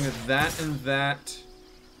 Swing at that and that.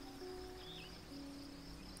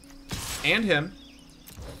 And him.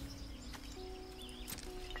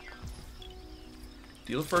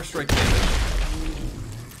 Deal first strike damage.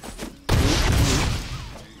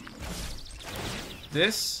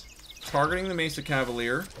 This, targeting the Mesa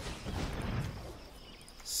Cavalier.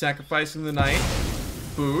 Sacrificing the Knight.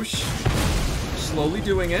 Boosh. Slowly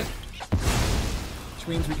doing it. Which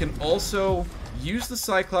means we can also use the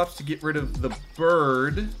Cyclops to get rid of the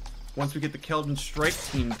bird once we get the Keldon Strike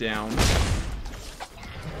team down.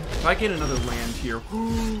 If I get another land here...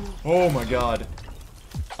 Oh my god.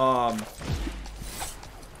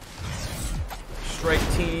 Strike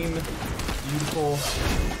team. Beautiful.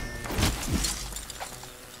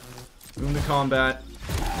 Boom to combat.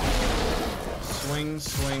 Swing,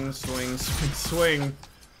 swing, swing, swing, swing.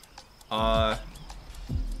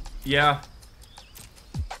 Yeah.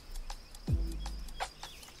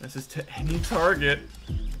 This is to any target.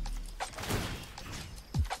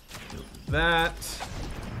 That.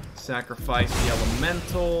 Sacrifice the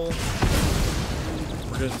elemental.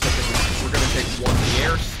 We're gonna take one in the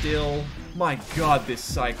air still. My god, this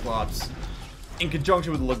Cyclops. In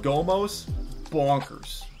conjunction with Legomos,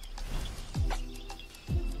 bonkers.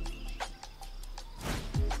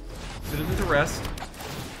 Citizen to rest.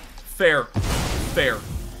 Fair. Fair.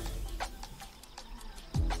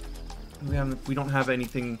 We don't have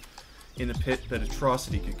anything in the pit that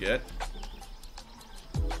Atrocity could get.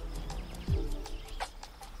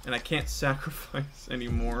 And I can't sacrifice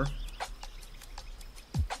anymore.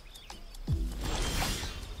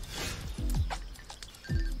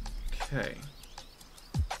 Okay.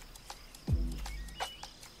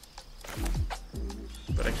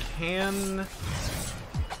 But I can...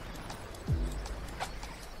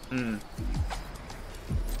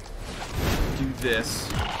 do this.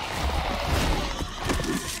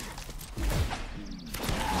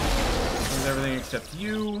 With everything except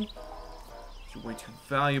you. You're way too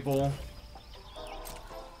valuable.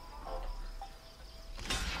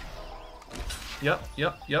 Yep.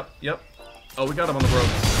 Oh, we got him on the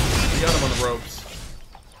ropes. We got him on the ropes.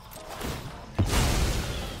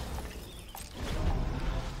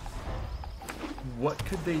 What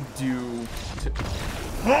could they do to...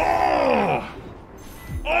 Oh!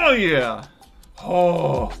 Oh, yeah.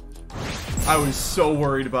 Oh. I was so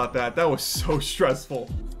worried about that. That was so stressful.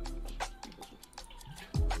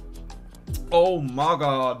 Oh, my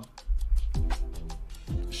God.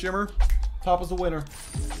 Shimmer, Papa's the winner.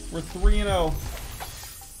 We're 3-0.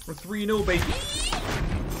 We're 3-0, baby.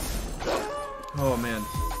 Oh, man.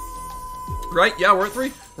 Right? Yeah, we're at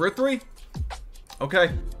 3. We're at 3.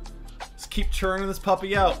 Okay. Let's keep churning this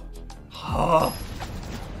puppy out. Oh,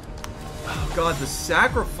 God, the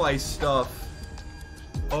sacrifice stuff.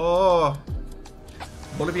 Oh.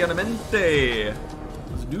 Bolivianamente.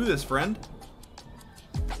 Let's do this, friend.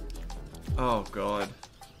 Oh, God.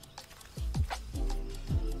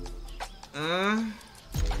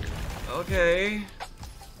 Okay.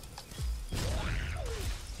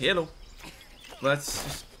 Hello. Let's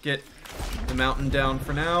just get the mountain down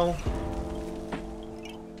for now.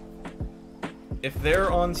 If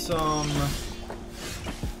they're on some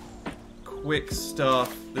quick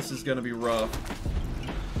stuff, this is gonna be rough.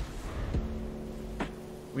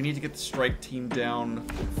 We need to get the strike team down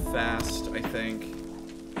fast, I think.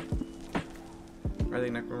 I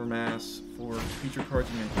think Necromass for feature cards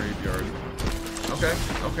in your graveyard. Okay,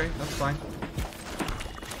 okay, that's fine.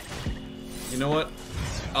 You know what?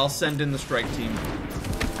 I'll send in the strike team.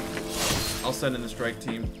 I'll send in the strike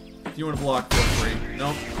team. If you want to block, feel free.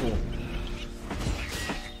 Nope, cool.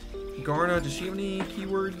 Garna, does she have any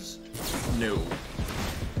keywords? No.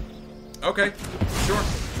 Okay, sure,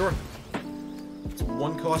 sure. It's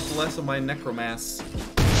one cost less on my Necromass.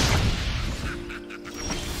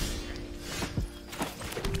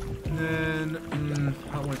 And then,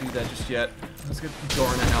 I don't want to do that just yet. Let's get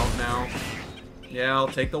Garna out now. Yeah, I'll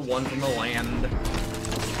take the one from the land.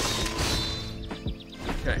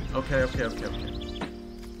 Okay, okay, okay, okay, okay.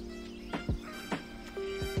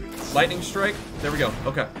 Lightning Strike. There we go.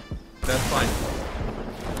 Okay. That's fine.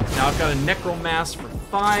 Now I've got a Necromass for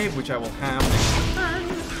 5, which I will have next turn.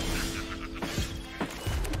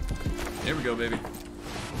 There we go, baby.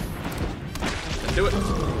 Let's do it.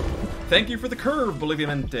 Thank you for the curve,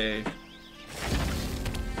 Boliviamente.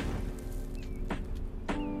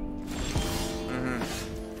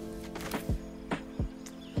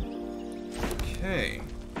 Okay.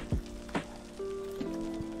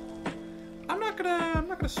 I'm not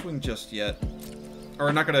gonna swing just yet. Or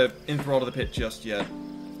I'm not gonna enthrall to the pit just yet.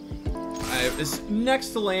 This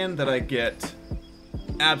next land that I get,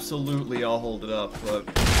 absolutely I'll hold it up, but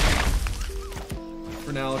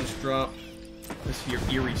for now I'll just drop this here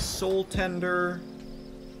Eerie Soul Tender.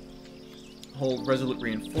 Hold Resolute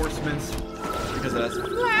Reinforcements because that's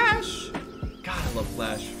Flash. God, I love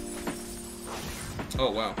Flash. Oh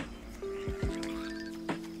wow. So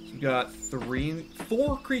we got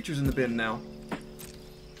 4 creatures in the bin now.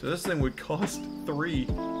 So this thing would cost 3.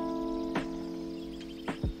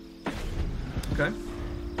 Okay.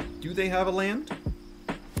 Do they have a land?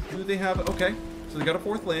 Do they have... Okay. So they got a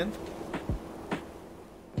 4th land.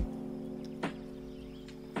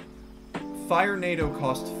 Fire NATO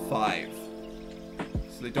cost 5.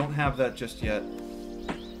 So they don't have that just yet.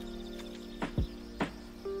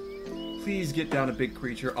 Please get down a big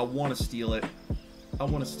creature. I want to steal it. I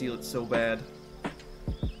want to steal it so bad.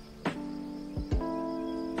 I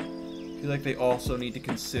feel like they also need to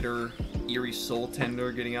consider Eerie Soul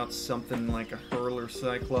Tender, getting out something like a Hurler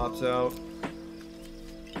Cyclops out.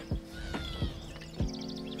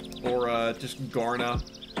 Or just Garna.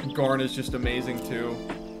 Garna's just amazing too.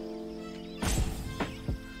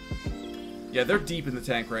 Yeah, they're deep in the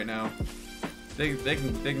tank right now. They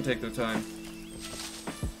can take their time.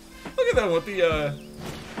 Look at that with the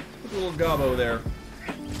little gobbo there.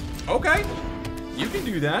 Okay, you can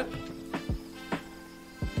do that.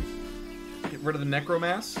 Get rid of the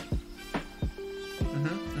Necromass.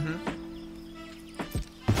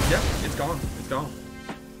 Yeah, it's gone. It's gone.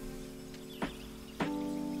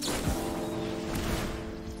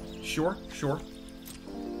 Sure, sure.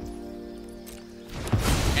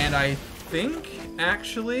 And I think,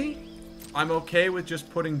 actually, I'm okay with just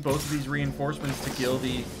putting both of these reinforcements to kill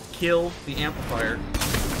the amplifier.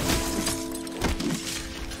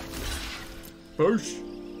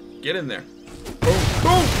 Boosh! Get in there. Boom!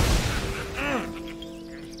 Boom!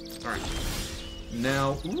 Alright.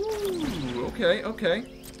 Now, ooh, okay, okay.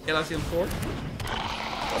 Haste-y core.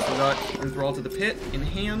 Also got Enthrall to the Pit in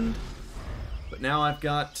hand. But now I've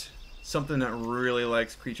got something that really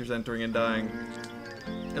likes creatures entering and dying.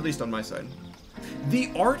 At least on my side.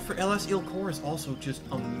 The art for haste-y core is also just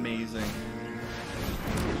amazing.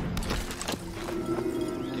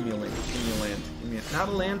 Give me a land. Give me a land. Give me a, not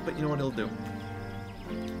a land, but you know what it'll do.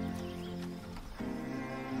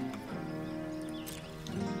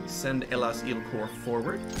 Send haste-y core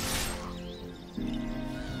forward.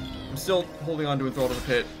 still holding on to Enthrall to the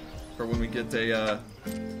Pit for when we get a,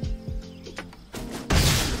 Do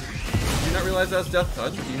you not realize that's Death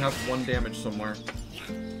Touch? You have 1 damage somewhere.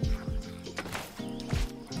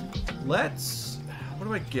 Let's... What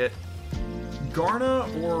do I get? Garna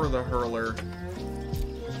or the Hurler?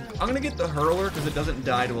 I'm gonna get the Hurler because it doesn't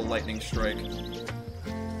die to a Lightning Strike.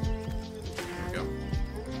 There we go.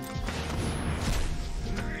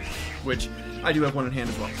 Which, I do have 1 in hand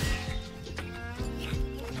as well.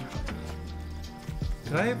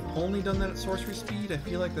 Could I have only done that at sorcery speed? I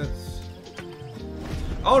feel like that's...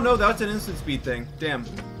 Oh no, that's an instant speed thing. Damn.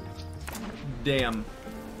 Damn.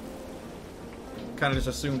 Kinda just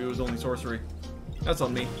assumed it was only sorcery. That's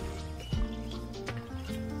on me.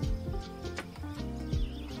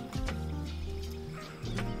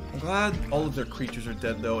 I'm glad all of their creatures are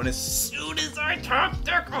dead though, and as soon as I top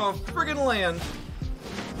deck a friggin' land...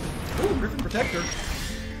 Ooh, Griffin Protector.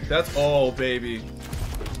 That's... Oh, baby.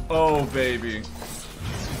 Oh, baby.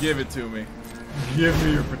 Give it to me. Give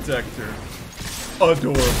me your Protector.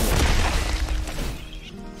 Adorable.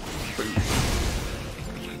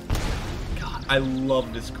 God, I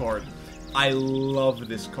love this card. I love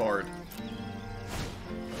this card.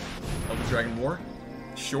 Oh, the Dragon War?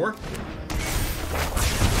 Sure.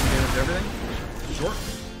 Damage everything? Sure.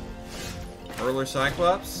 Hurler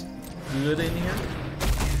Cyclops? Good in here.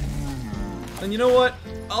 And you know what?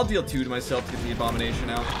 I'll deal 2 to myself to get the Abomination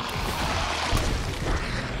out.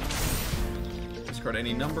 Discard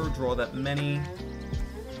any number, draw that many.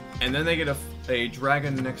 And then they get a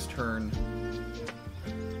dragon next turn.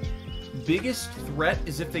 Biggest threat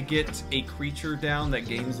is if they get a creature down that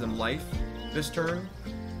gains them life this turn,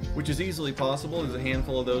 which is easily possible. There's a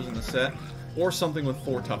handful of those in the set. Or something with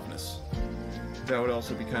 4 toughness. That would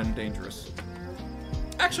also be kind of dangerous.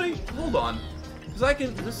 Actually, hold on. Because I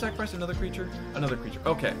can... Does this sacrifice another creature? Another creature.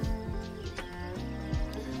 Okay.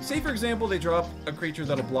 Say, for example, they drop a creature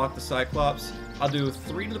that'll block the Cyclops. I'll do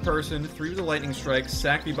 3 to the person, 3 with the Lightning Strike,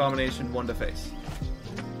 sack the Abomination, 1 to face.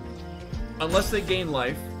 Unless they gain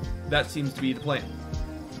life, that seems to be the plan.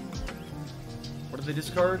 What did they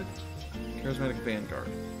discard? Charismatic Vanguard.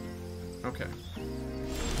 Okay.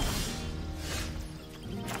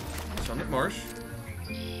 Summit Marsh.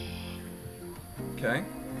 Okay.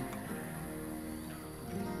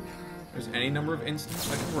 There's any number of instants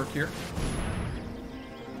that can work here.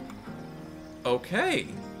 Okay.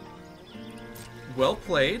 Well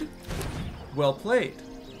played. Well played.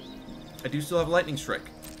 I do still have Lightning Strike.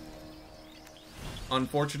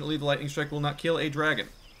 Unfortunately, the Lightning Strike will not kill a dragon.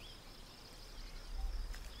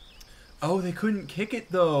 Oh, they couldn't kick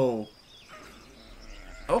it, though.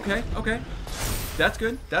 Okay, okay. That's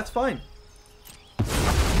good. That's fine.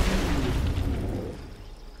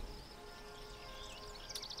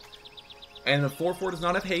 And the 4/4 does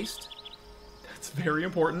not have haste. That's very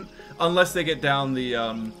important. Unless they get down the,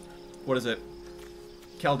 what is it?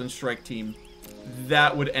 Kaladin Strike team.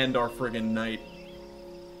 That would end our friggin' night.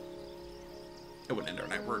 It would end our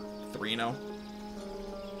night. We're 3-0.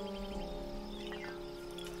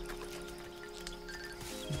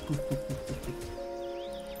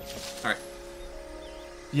 Alright.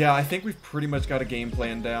 Yeah, I think we've pretty much got a game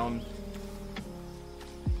plan down.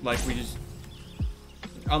 Like, we just...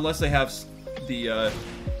 Unless they have the,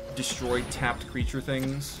 destroy tapped creature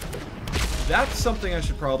things. That's something I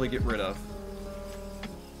should probably get rid of.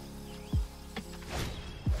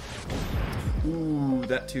 Ooh,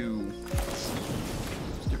 that too.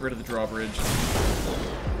 Let's get rid of the drawbridge.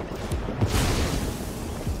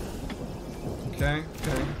 Okay,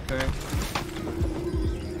 okay, okay.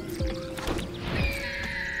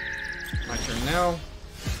 My turn now.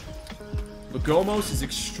 Lagomos is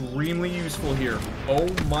extremely useful here. Oh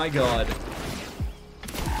my god.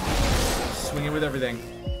 Swinging with everything.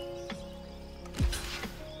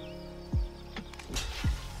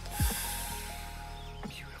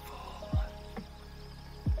 Beautiful.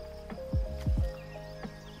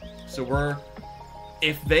 So we're...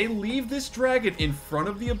 If they leave this dragon in front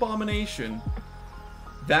of the Abomination,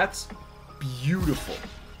 that's beautiful.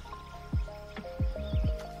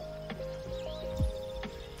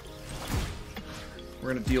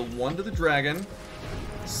 We're going to deal 1 to the dragon,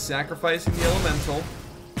 sacrificing the elemental.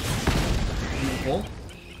 Beautiful.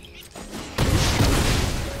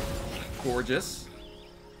 Gorgeous.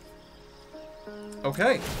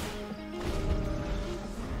 Okay.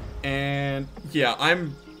 And, yeah,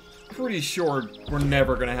 I'm pretty sure we're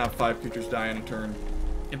never going to have 5 creatures die in a turn.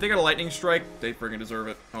 If they got a Lightning Strike, they friggin' deserve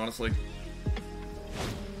it, honestly.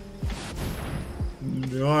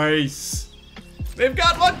 Nice. They've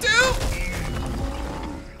got one too!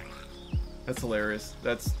 That's hilarious.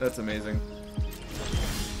 That's amazing.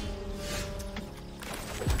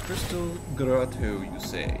 Crystal Grotto, you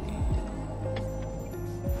say?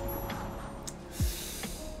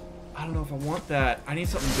 I don't know if I want that. I need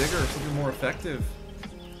something bigger, something more effective.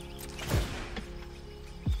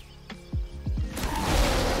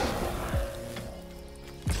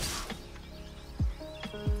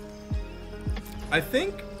 I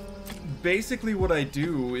think basically what I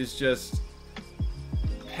do is just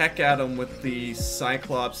heck at him with the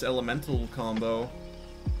Cyclops Elemental combo.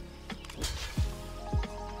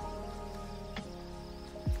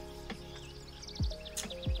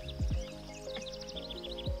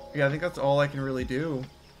 Yeah, I think that's all I can really do.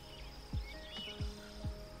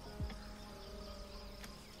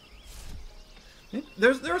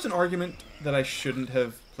 There's an argument that I shouldn't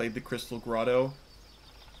have played the Crystal Grotto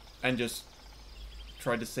and just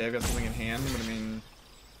tried to say I've got something in hand, but I mean...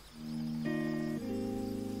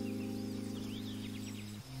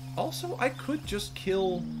 Also, I could just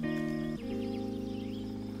kill...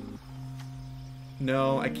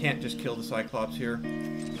 No, I can't just kill the Cyclops here.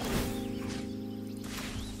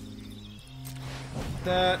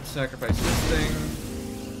 That, sacrifice this thing.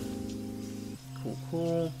 Cool,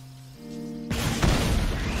 cool.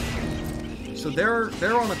 So they're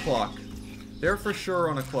on a clock. They're for sure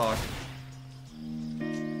on a clock. I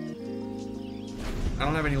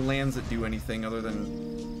don't have any lands that do anything other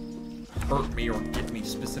than hurt me or give me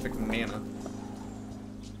specific mana.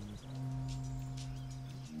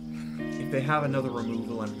 If they have another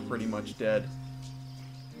removal, I'm pretty much dead.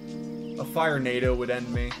 A Fire NATO would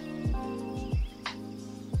end me.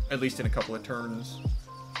 At least in a couple of turns.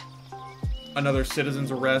 Another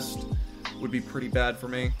Citizen's Arrest would be pretty bad for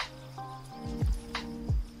me.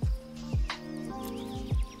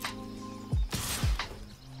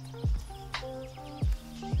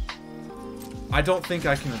 I don't think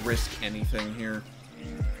I can risk anything here.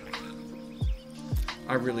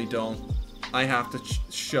 I really don't. I have to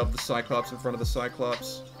shove the Cyclops in front of the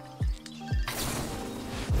Cyclops.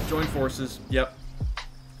 Join forces. Yep.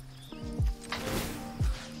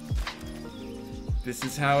 This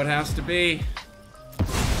is how it has to be.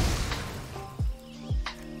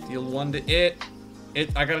 Deal 1 to it.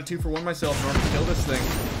 I got a 2 for 1 myself in order to kill this thing.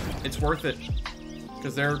 It's worth it.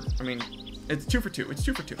 Because they're, I mean, it's 2 for 2. It's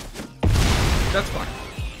 2 for 2. That's fine.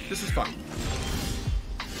 This is fine.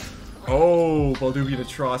 Oh, Balduvian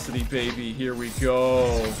Atrocity, baby. Here we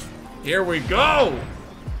go. Here we go!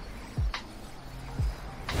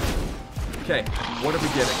 Okay, what are we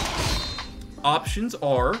getting? Options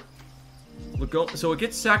are... So it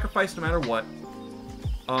gets sacrificed no matter what.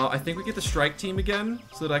 I think we get the strike team again,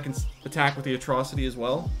 so that I can attack with the Atrocity as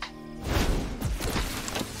well.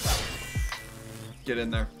 Get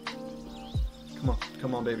in there.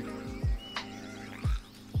 Come on, baby.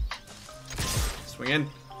 Swing in.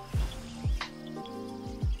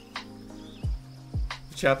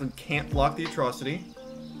 The Chaplain can't block the Atrocity.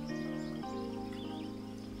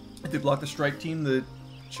 If they block the strike team, the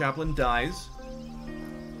Chaplain dies.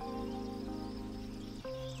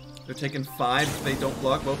 They're taking 5 if they don't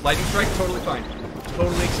block both. Lightning Strike, totally fine.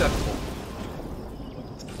 Totally acceptable.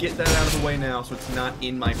 Let's get that out of the way now so it's not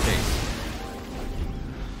in my face.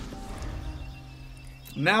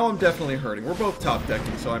 Now I'm definitely hurting. We're both top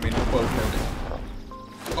decking, so I mean, we're both hurting.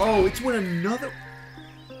 Oh, it's when another...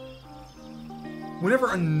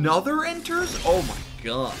 Whenever another enters? Oh my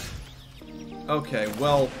god. Okay,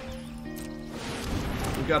 well...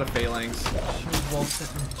 We've got a Phalanx. Well,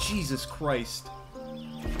 Jesus Christ.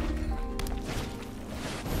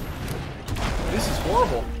 This is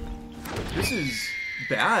horrible. This is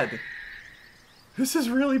bad. This is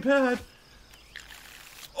really bad.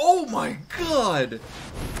 Oh my god!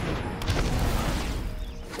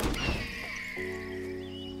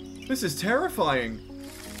 This is terrifying.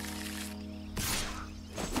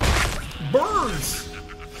 Birds!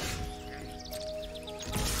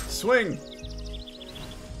 Swing.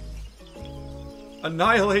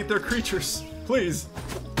 Annihilate their creatures, please.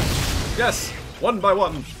 Yes, 1 by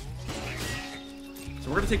 1. So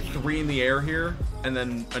we're gonna take 3 in the air here, and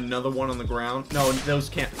then another 1 on the ground. No, those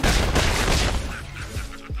can't attack.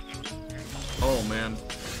 Oh, man.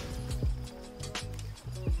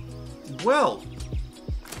 Well,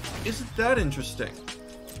 isn't that interesting?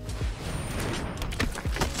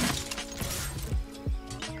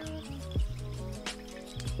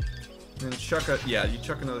 And chuck a... Yeah, you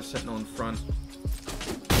chuck another Sentinel in front.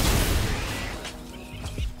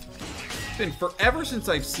 It's been forever since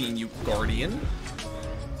I've seen you, Guardian.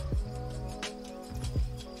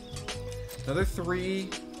 Another 3.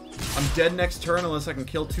 I'm dead next turn unless I can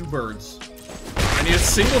kill 2 birds. I need a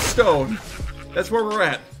single stone. That's where we're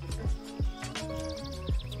at.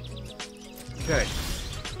 Okay.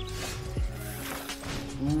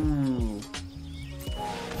 Ooh.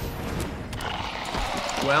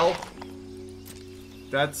 Well,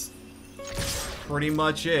 that's pretty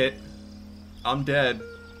much it. I'm dead.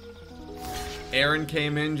 Aaron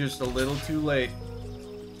came in just a little too late.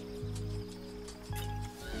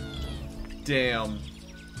 Damn.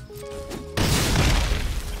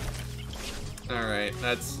 Alright,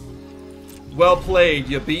 that's... well played.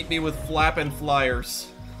 You beat me with flapping flyers.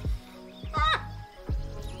 Ah!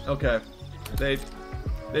 Okay. They've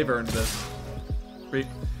earned this.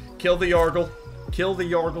 Kill the Yargle. Kill the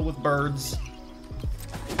Yargle with birds.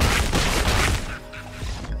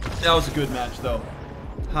 That was a good match, though.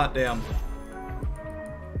 Hot damn.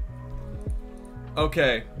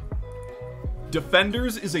 Okay.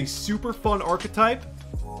 Defenders is a super fun archetype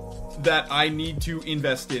that I need to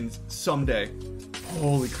invest in someday.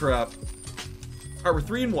 Holy crap. Alright, we're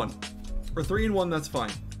 3-1. We're 3-1, that's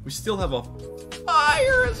fine. We still have a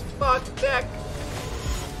fire as fuck deck.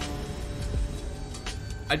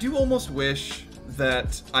 I do almost wish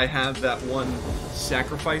that I had that one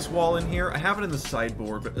sacrifice wall in here. I have it in the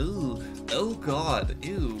sideboard, but ooh, oh god,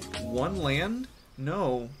 ew. One land?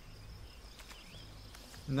 No.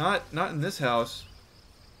 Not in this house.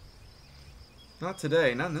 Not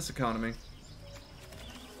today, not in this economy.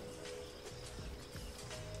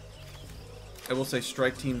 I will say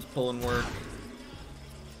strike team's pulling work.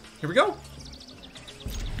 Here we go.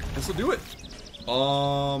 This'll do it.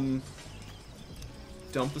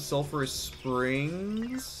 Dump the sulfurous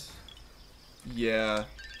springs. Yeah.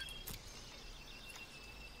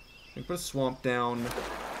 I can put a swamp down.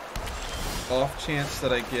 Off chance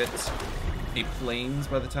that I get a plains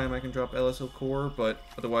by the time I can drop LSL core, but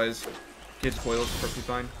otherwise, Kid's Foil is perfectly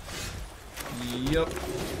fine. Yup.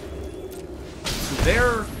 So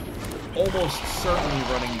they're almost certainly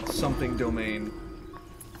running something domain.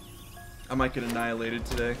 I might get annihilated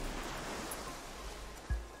today.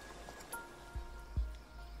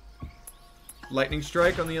 Lightning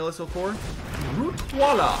Strike on the LSL core. Root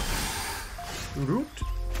voila! Root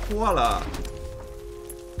voila!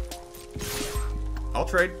 I'll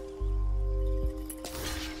trade.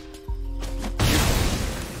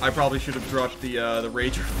 I probably should have dropped the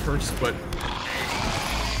Rager first, but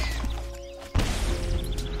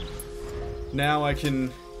now I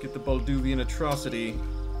can get the Balduvian Atrocity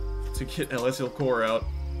to get LSL core out.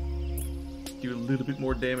 Do a little bit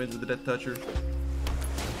more damage with the Death Toucher.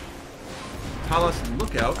 Palace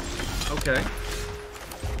Lookout. Okay.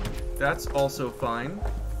 That's also fine.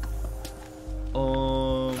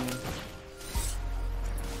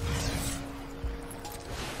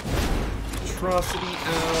 Atrocity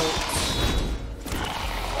out.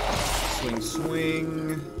 Swing,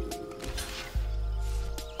 swing.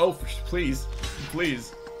 Oh, please.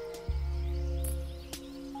 Please.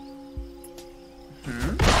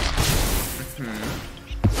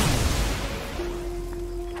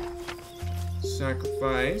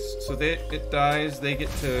 Sacrifice. So it dies, they get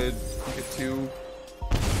to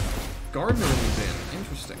Gardener moves in.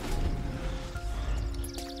 Interesting.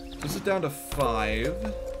 This is down to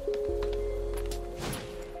 5.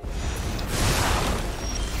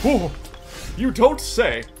 Oh, you don't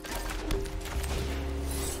say.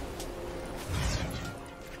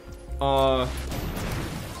 We're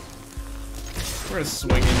gonna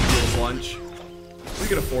swing into a lunch. We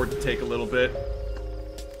can afford to take a little bit.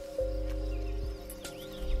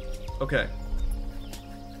 Okay.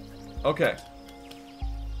 Okay.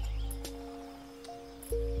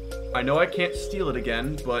 I know I can't steal it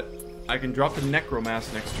again, but I can drop the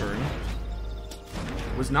Necromass next turn.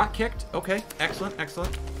 Was not kicked. Okay, excellent,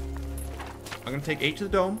 excellent. I'm gonna take 8 to the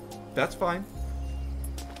dome. That's fine.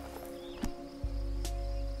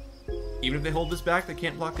 Even if they hold this back, they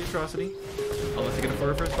can't block the Atrocity. Unless they get a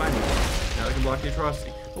further first binding. Now they can block the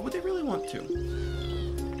Atrocity. But would they really want to?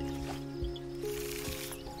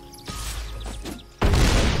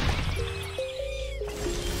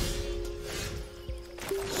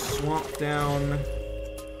 Swamp down.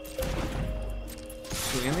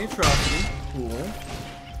 Swing the Atrocity. Cool.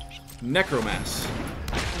 Necromass.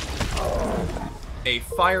 A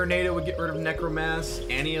Fire Nado would get rid of Necromass.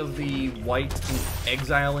 Any of the white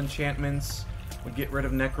exile enchantments would get rid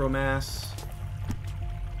of Necromass.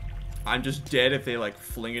 I'm just dead if they like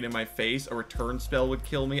fling it in my face. A return spell would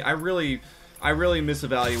kill me. I really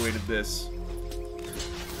misevaluated this.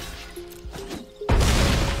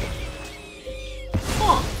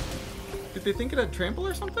 Huh. Did they think it had trample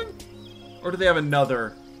or something? Or do they have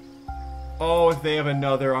another? Oh, if they have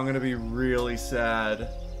another, I'm gonna be really sad.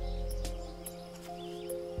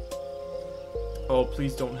 Oh,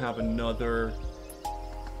 please don't have another.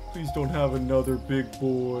 Please don't have another big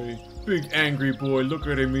boy. Big angry boy. Look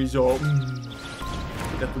at him, he's all...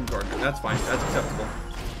 Deathwind Gardener. That's fine. That's acceptable.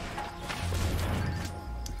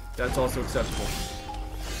 That's also acceptable.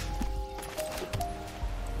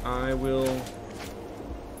 I will...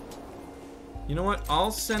 You know what?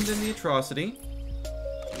 I'll send in the Atrocity.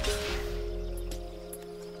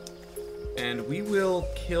 And we will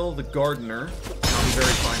kill the Gardener. I'll be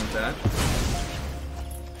very fine with that.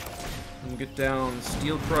 We'll get down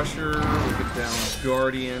Steel Crusher. We'll get down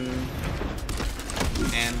Guardian.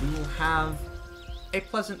 And we will have a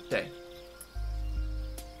pleasant day.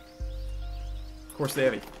 Of course, they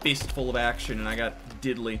have a fistful of action, and I got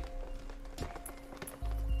diddly.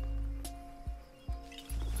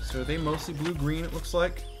 So are they mostly blue-green, it looks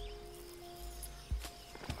like?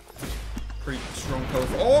 Pretty strong color.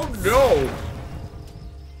 Oh, no!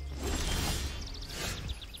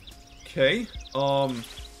 Okay,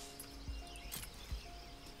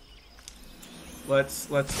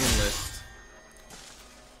 let's enlist.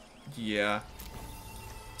 Yeah.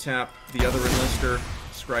 Tap the other enlister.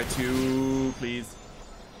 Scry 2, please.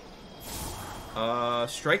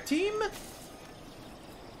 Strike team?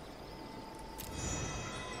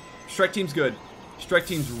 Strike team's good. Strike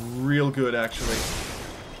team's real good, actually.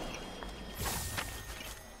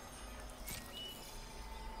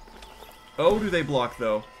 Oh, do they block,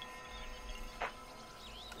 though?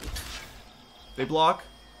 They block.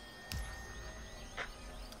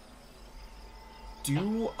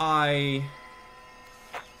 Do I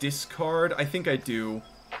discard? I think I do,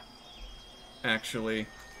 actually.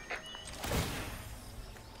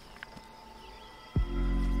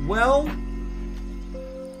 Well,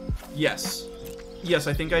 yes. Yes,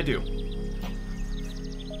 I think I do.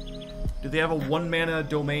 Do they have a 1-mana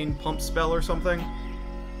domain pump spell or something?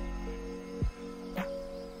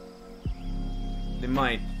 They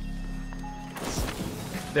might.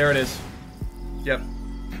 There it is. Yep.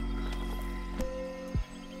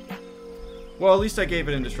 Well, at least I gave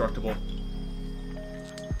it indestructible.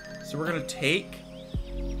 So we're gonna take...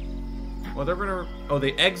 Well, they're gonna... Oh,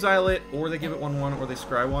 they exile it, or they give it 1/1, or they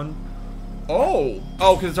scry 1. Oh!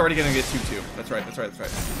 Oh, because it's already gonna get 2/2. That's right, that's right, that's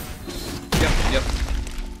right. Yep, yep.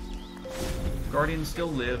 Guardian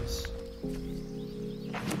still lives.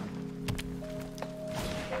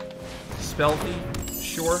 Spell-y?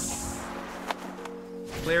 Sure.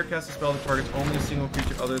 Player casts a spell that targets only a single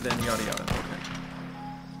creature other than yada yada. Okay.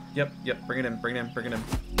 Yep, yep, bring it in, bring it in, bring it in.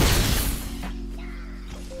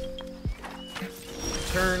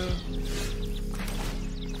 Turn.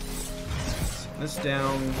 This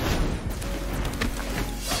down.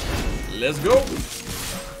 Let's go!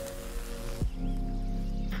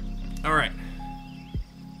 Alright.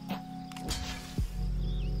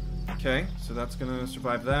 Okay, so that's gonna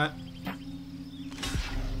survive that.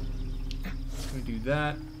 Gonna do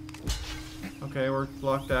that. Okay, we're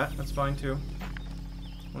blocked that. That's fine too.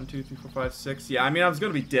 1, 2, 3, 4, 5, 6. Yeah, I mean, I was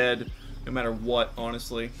gonna be dead no matter what,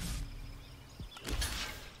 honestly.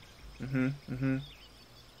 You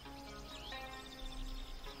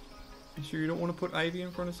sure you don't want to put Ivy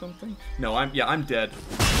in front of something? No, I'm dead.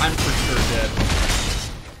 I'm for sure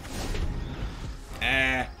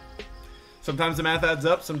dead. Sometimes the math adds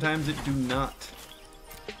up, sometimes it do not.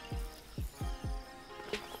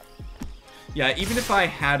 Yeah, even if I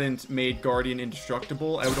hadn't made Guardian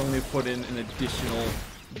indestructible, I would only have put in an additional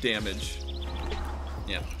damage.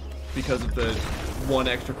 Yeah, because of the 1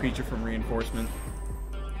 extra creature from reinforcement.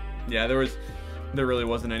 Yeah, there really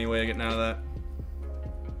wasn't any way of getting out of that.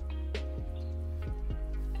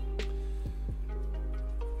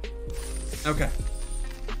 Okay.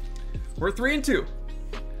 We're at 3-2.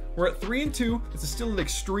 We're at 3-2. This is still an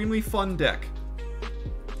extremely fun deck.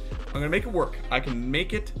 I'm gonna make it work. I can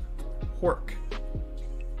make it work.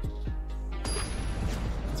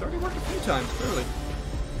 It's already worked a few times, clearly.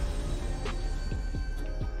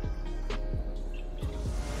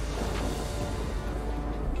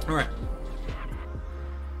 Alright.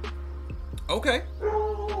 Okay.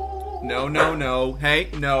 No, no, no. Hey,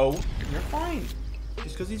 no. You're fine.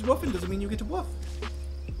 Just because he's woofing doesn't mean you get to woof.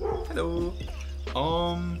 Hello.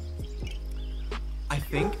 I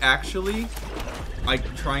think, actually, I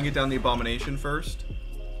try and get down the Abomination first.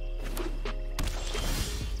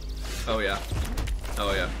 Oh, yeah.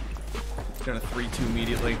 Oh, yeah. Gonna 3-2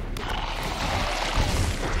 immediately.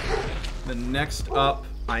 The next up,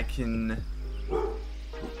 I can...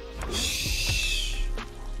 Shh.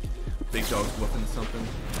 Big dog's whooping something.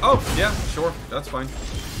 Oh, yeah, sure. That's fine.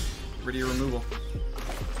 Rid of your removal.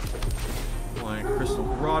 Like Crystal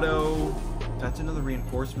Grotto. That's another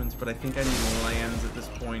reinforcements, but I think I need lands at this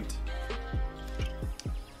point.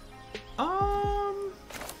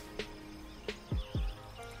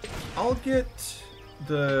 I'll get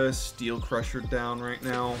the Steel Crusher down right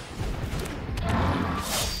now.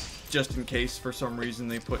 just in case for some reason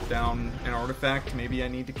they put down an artifact maybe I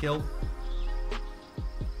need to kill.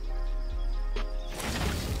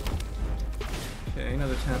 Okay,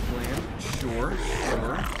 another tap land. Sure,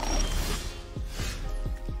 sure.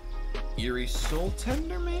 Eerie Soul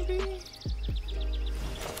Tender, maybe?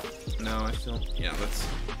 No, I still... Yeah, that's...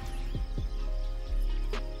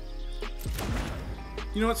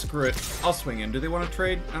 You know what? Screw it. I'll swing in. Do they want to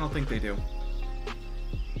trade? I don't think they do.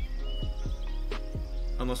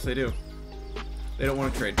 Unless they do. They don't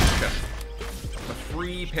want to trade. Okay. A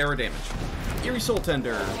free pair of damage. Eerie Soul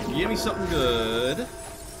Tender. Give me something good.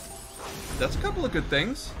 That's a couple of good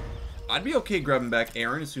things. I'd be okay grabbing back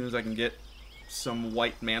Aaron as soon as I can get some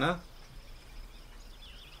white mana.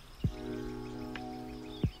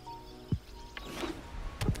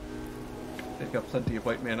 They've got plenty of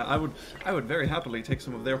white mana. I would very happily take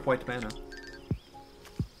some of their white mana.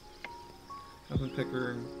 Goblin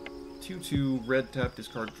Picker, 2/2, red tap,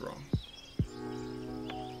 discard, draw.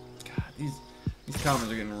 God, these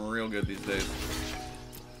commons are getting real good these days.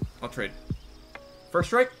 I'll trade. First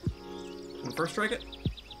strike? Want to first strike it?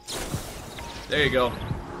 There you go.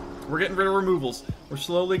 We're getting rid of removals. We're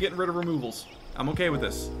slowly getting rid of removals. I'm okay with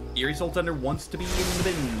this. Eerie Soul Tender wants to be in the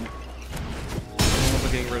bin. I'm also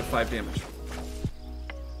getting rid of 5 damage.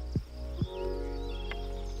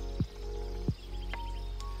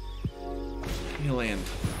 You land.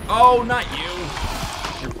 Oh, not you!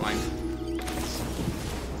 You're fine.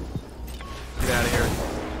 Get out of here.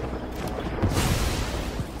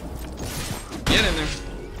 Get in there.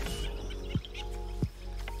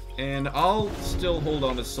 And I'll still hold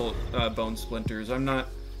on to Bone Splinters. I'm not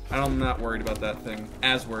worried about that thing.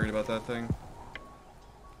 As worried about that thing.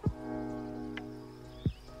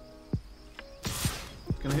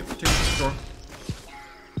 Gonna hit for 2, sure.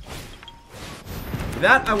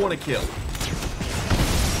 That I want to kill.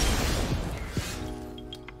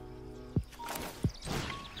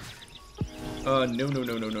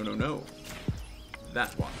 No. That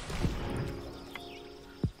one.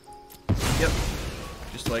 Yep.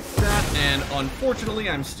 Just like that, and unfortunately,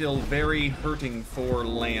 I'm still very hurting for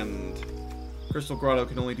land. Crystal Grotto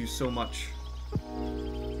can only do so much.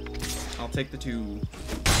 I'll take the 2.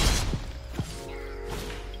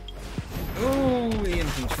 Oh, the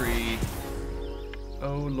infantry.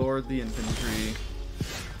 Oh, Lord, the infantry.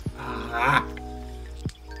 Ah.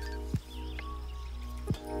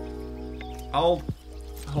 I'll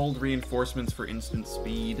hold reinforcements for instant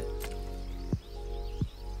speed.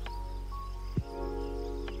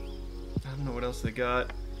 I don't know what else they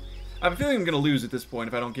got. I have a feeling I'm going to lose at this point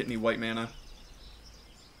if I don't get any white mana.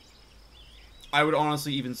 I would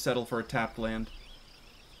honestly even settle for a tapped land.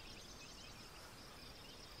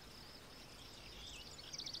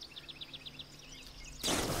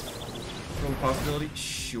 Real possibility?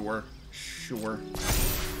 Sure.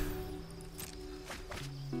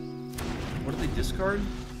 What do they discard?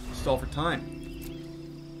 Stall for time.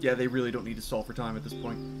 Yeah, they really don't need to stall for time at this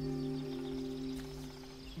point.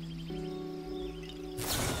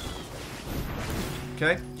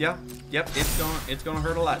 Okay, yeah. Yep, it's gonna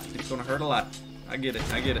hurt a lot. It's gonna hurt a lot. I get it.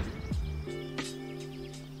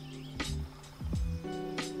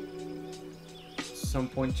 At some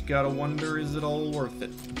point you gotta wonder, is it all worth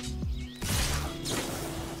it?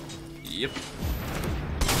 Yep.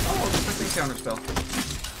 Oh, it's a counterspell.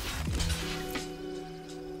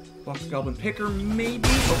 Block the Goblin Picker, maybe?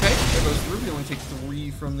 Okay, that goes through. We only take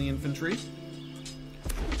 3 from the infantry. I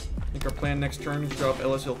think our plan next turn is to drop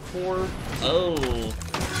LSL Core. Oh,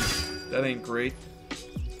 that ain't great.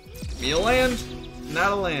 Give me a land.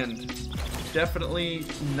 Not a land. Definitely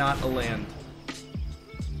not a land.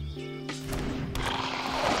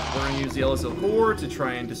 We're going to use the LSL Core to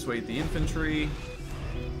try and dissuade the infantry.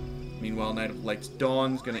 Meanwhile, Night of Light's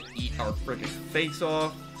Dawn's going to eat our frickin' face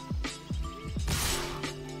off.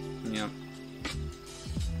 Yeah.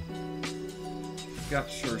 Got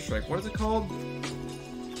Sure Strike. What is it called?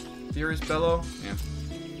 Furious Bellow? Yeah.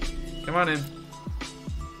 Come on in.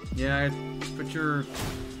 Yeah, put your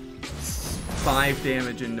 5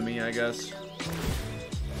 damage into me, I guess.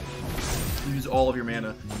 Use all of your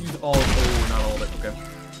mana. Use all of... Oh, not all of it. Okay.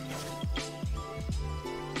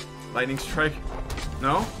 Lightning Strike?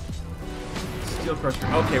 No? Steel Crusher.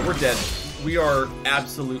 Okay, we're dead. We are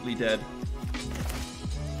absolutely dead.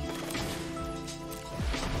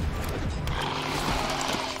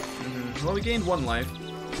 Well, we gained 1 life.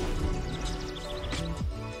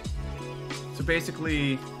 So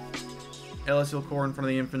basically, LSL Core in front of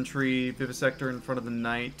the infantry, Vivisector in front of the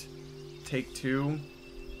knight, take 2,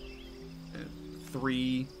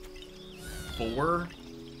 3, 4.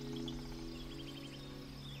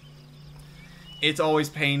 It's always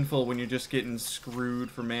painful when you're just getting screwed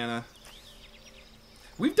for mana.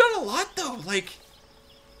 We've done a lot, though. Like,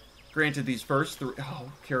 granted, these first three...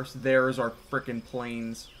 Oh, Karis, there's our frickin'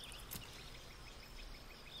 planes.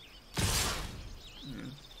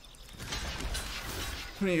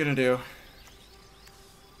 What are you gonna do?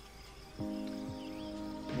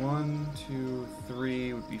 1, 2,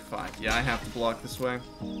 3 would be 5. Yeah, I have to block this way.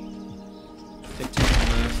 Take 2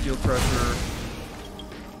 from the Steel Crusher.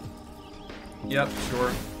 Yep,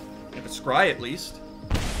 sure. Have a scry at least.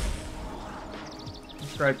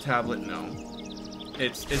 Inscribed Tablet, no.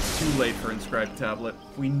 It's too late for Inscribed Tablet.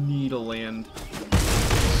 We need a land.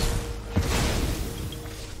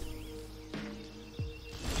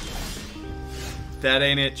 That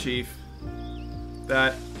ain't it, Chief.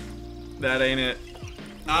 That ain't it.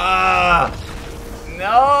 Ah!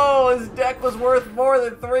 No! His deck was worth more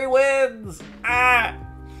than 3 wins! Ah!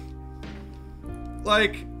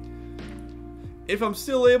 Like, if I'm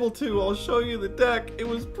still able to, I'll show you the deck. It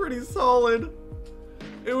was pretty solid.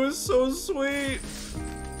 It was so sweet.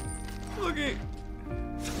 Look at...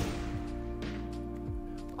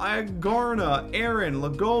 I had Garna, Aaron,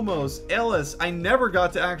 Lagomos, Ellis. I never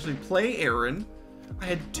got to actually play Aaron. I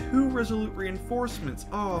had 2 Resolute Reinforcements.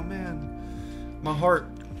 Oh, man. My heart.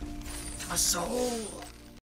 My soul.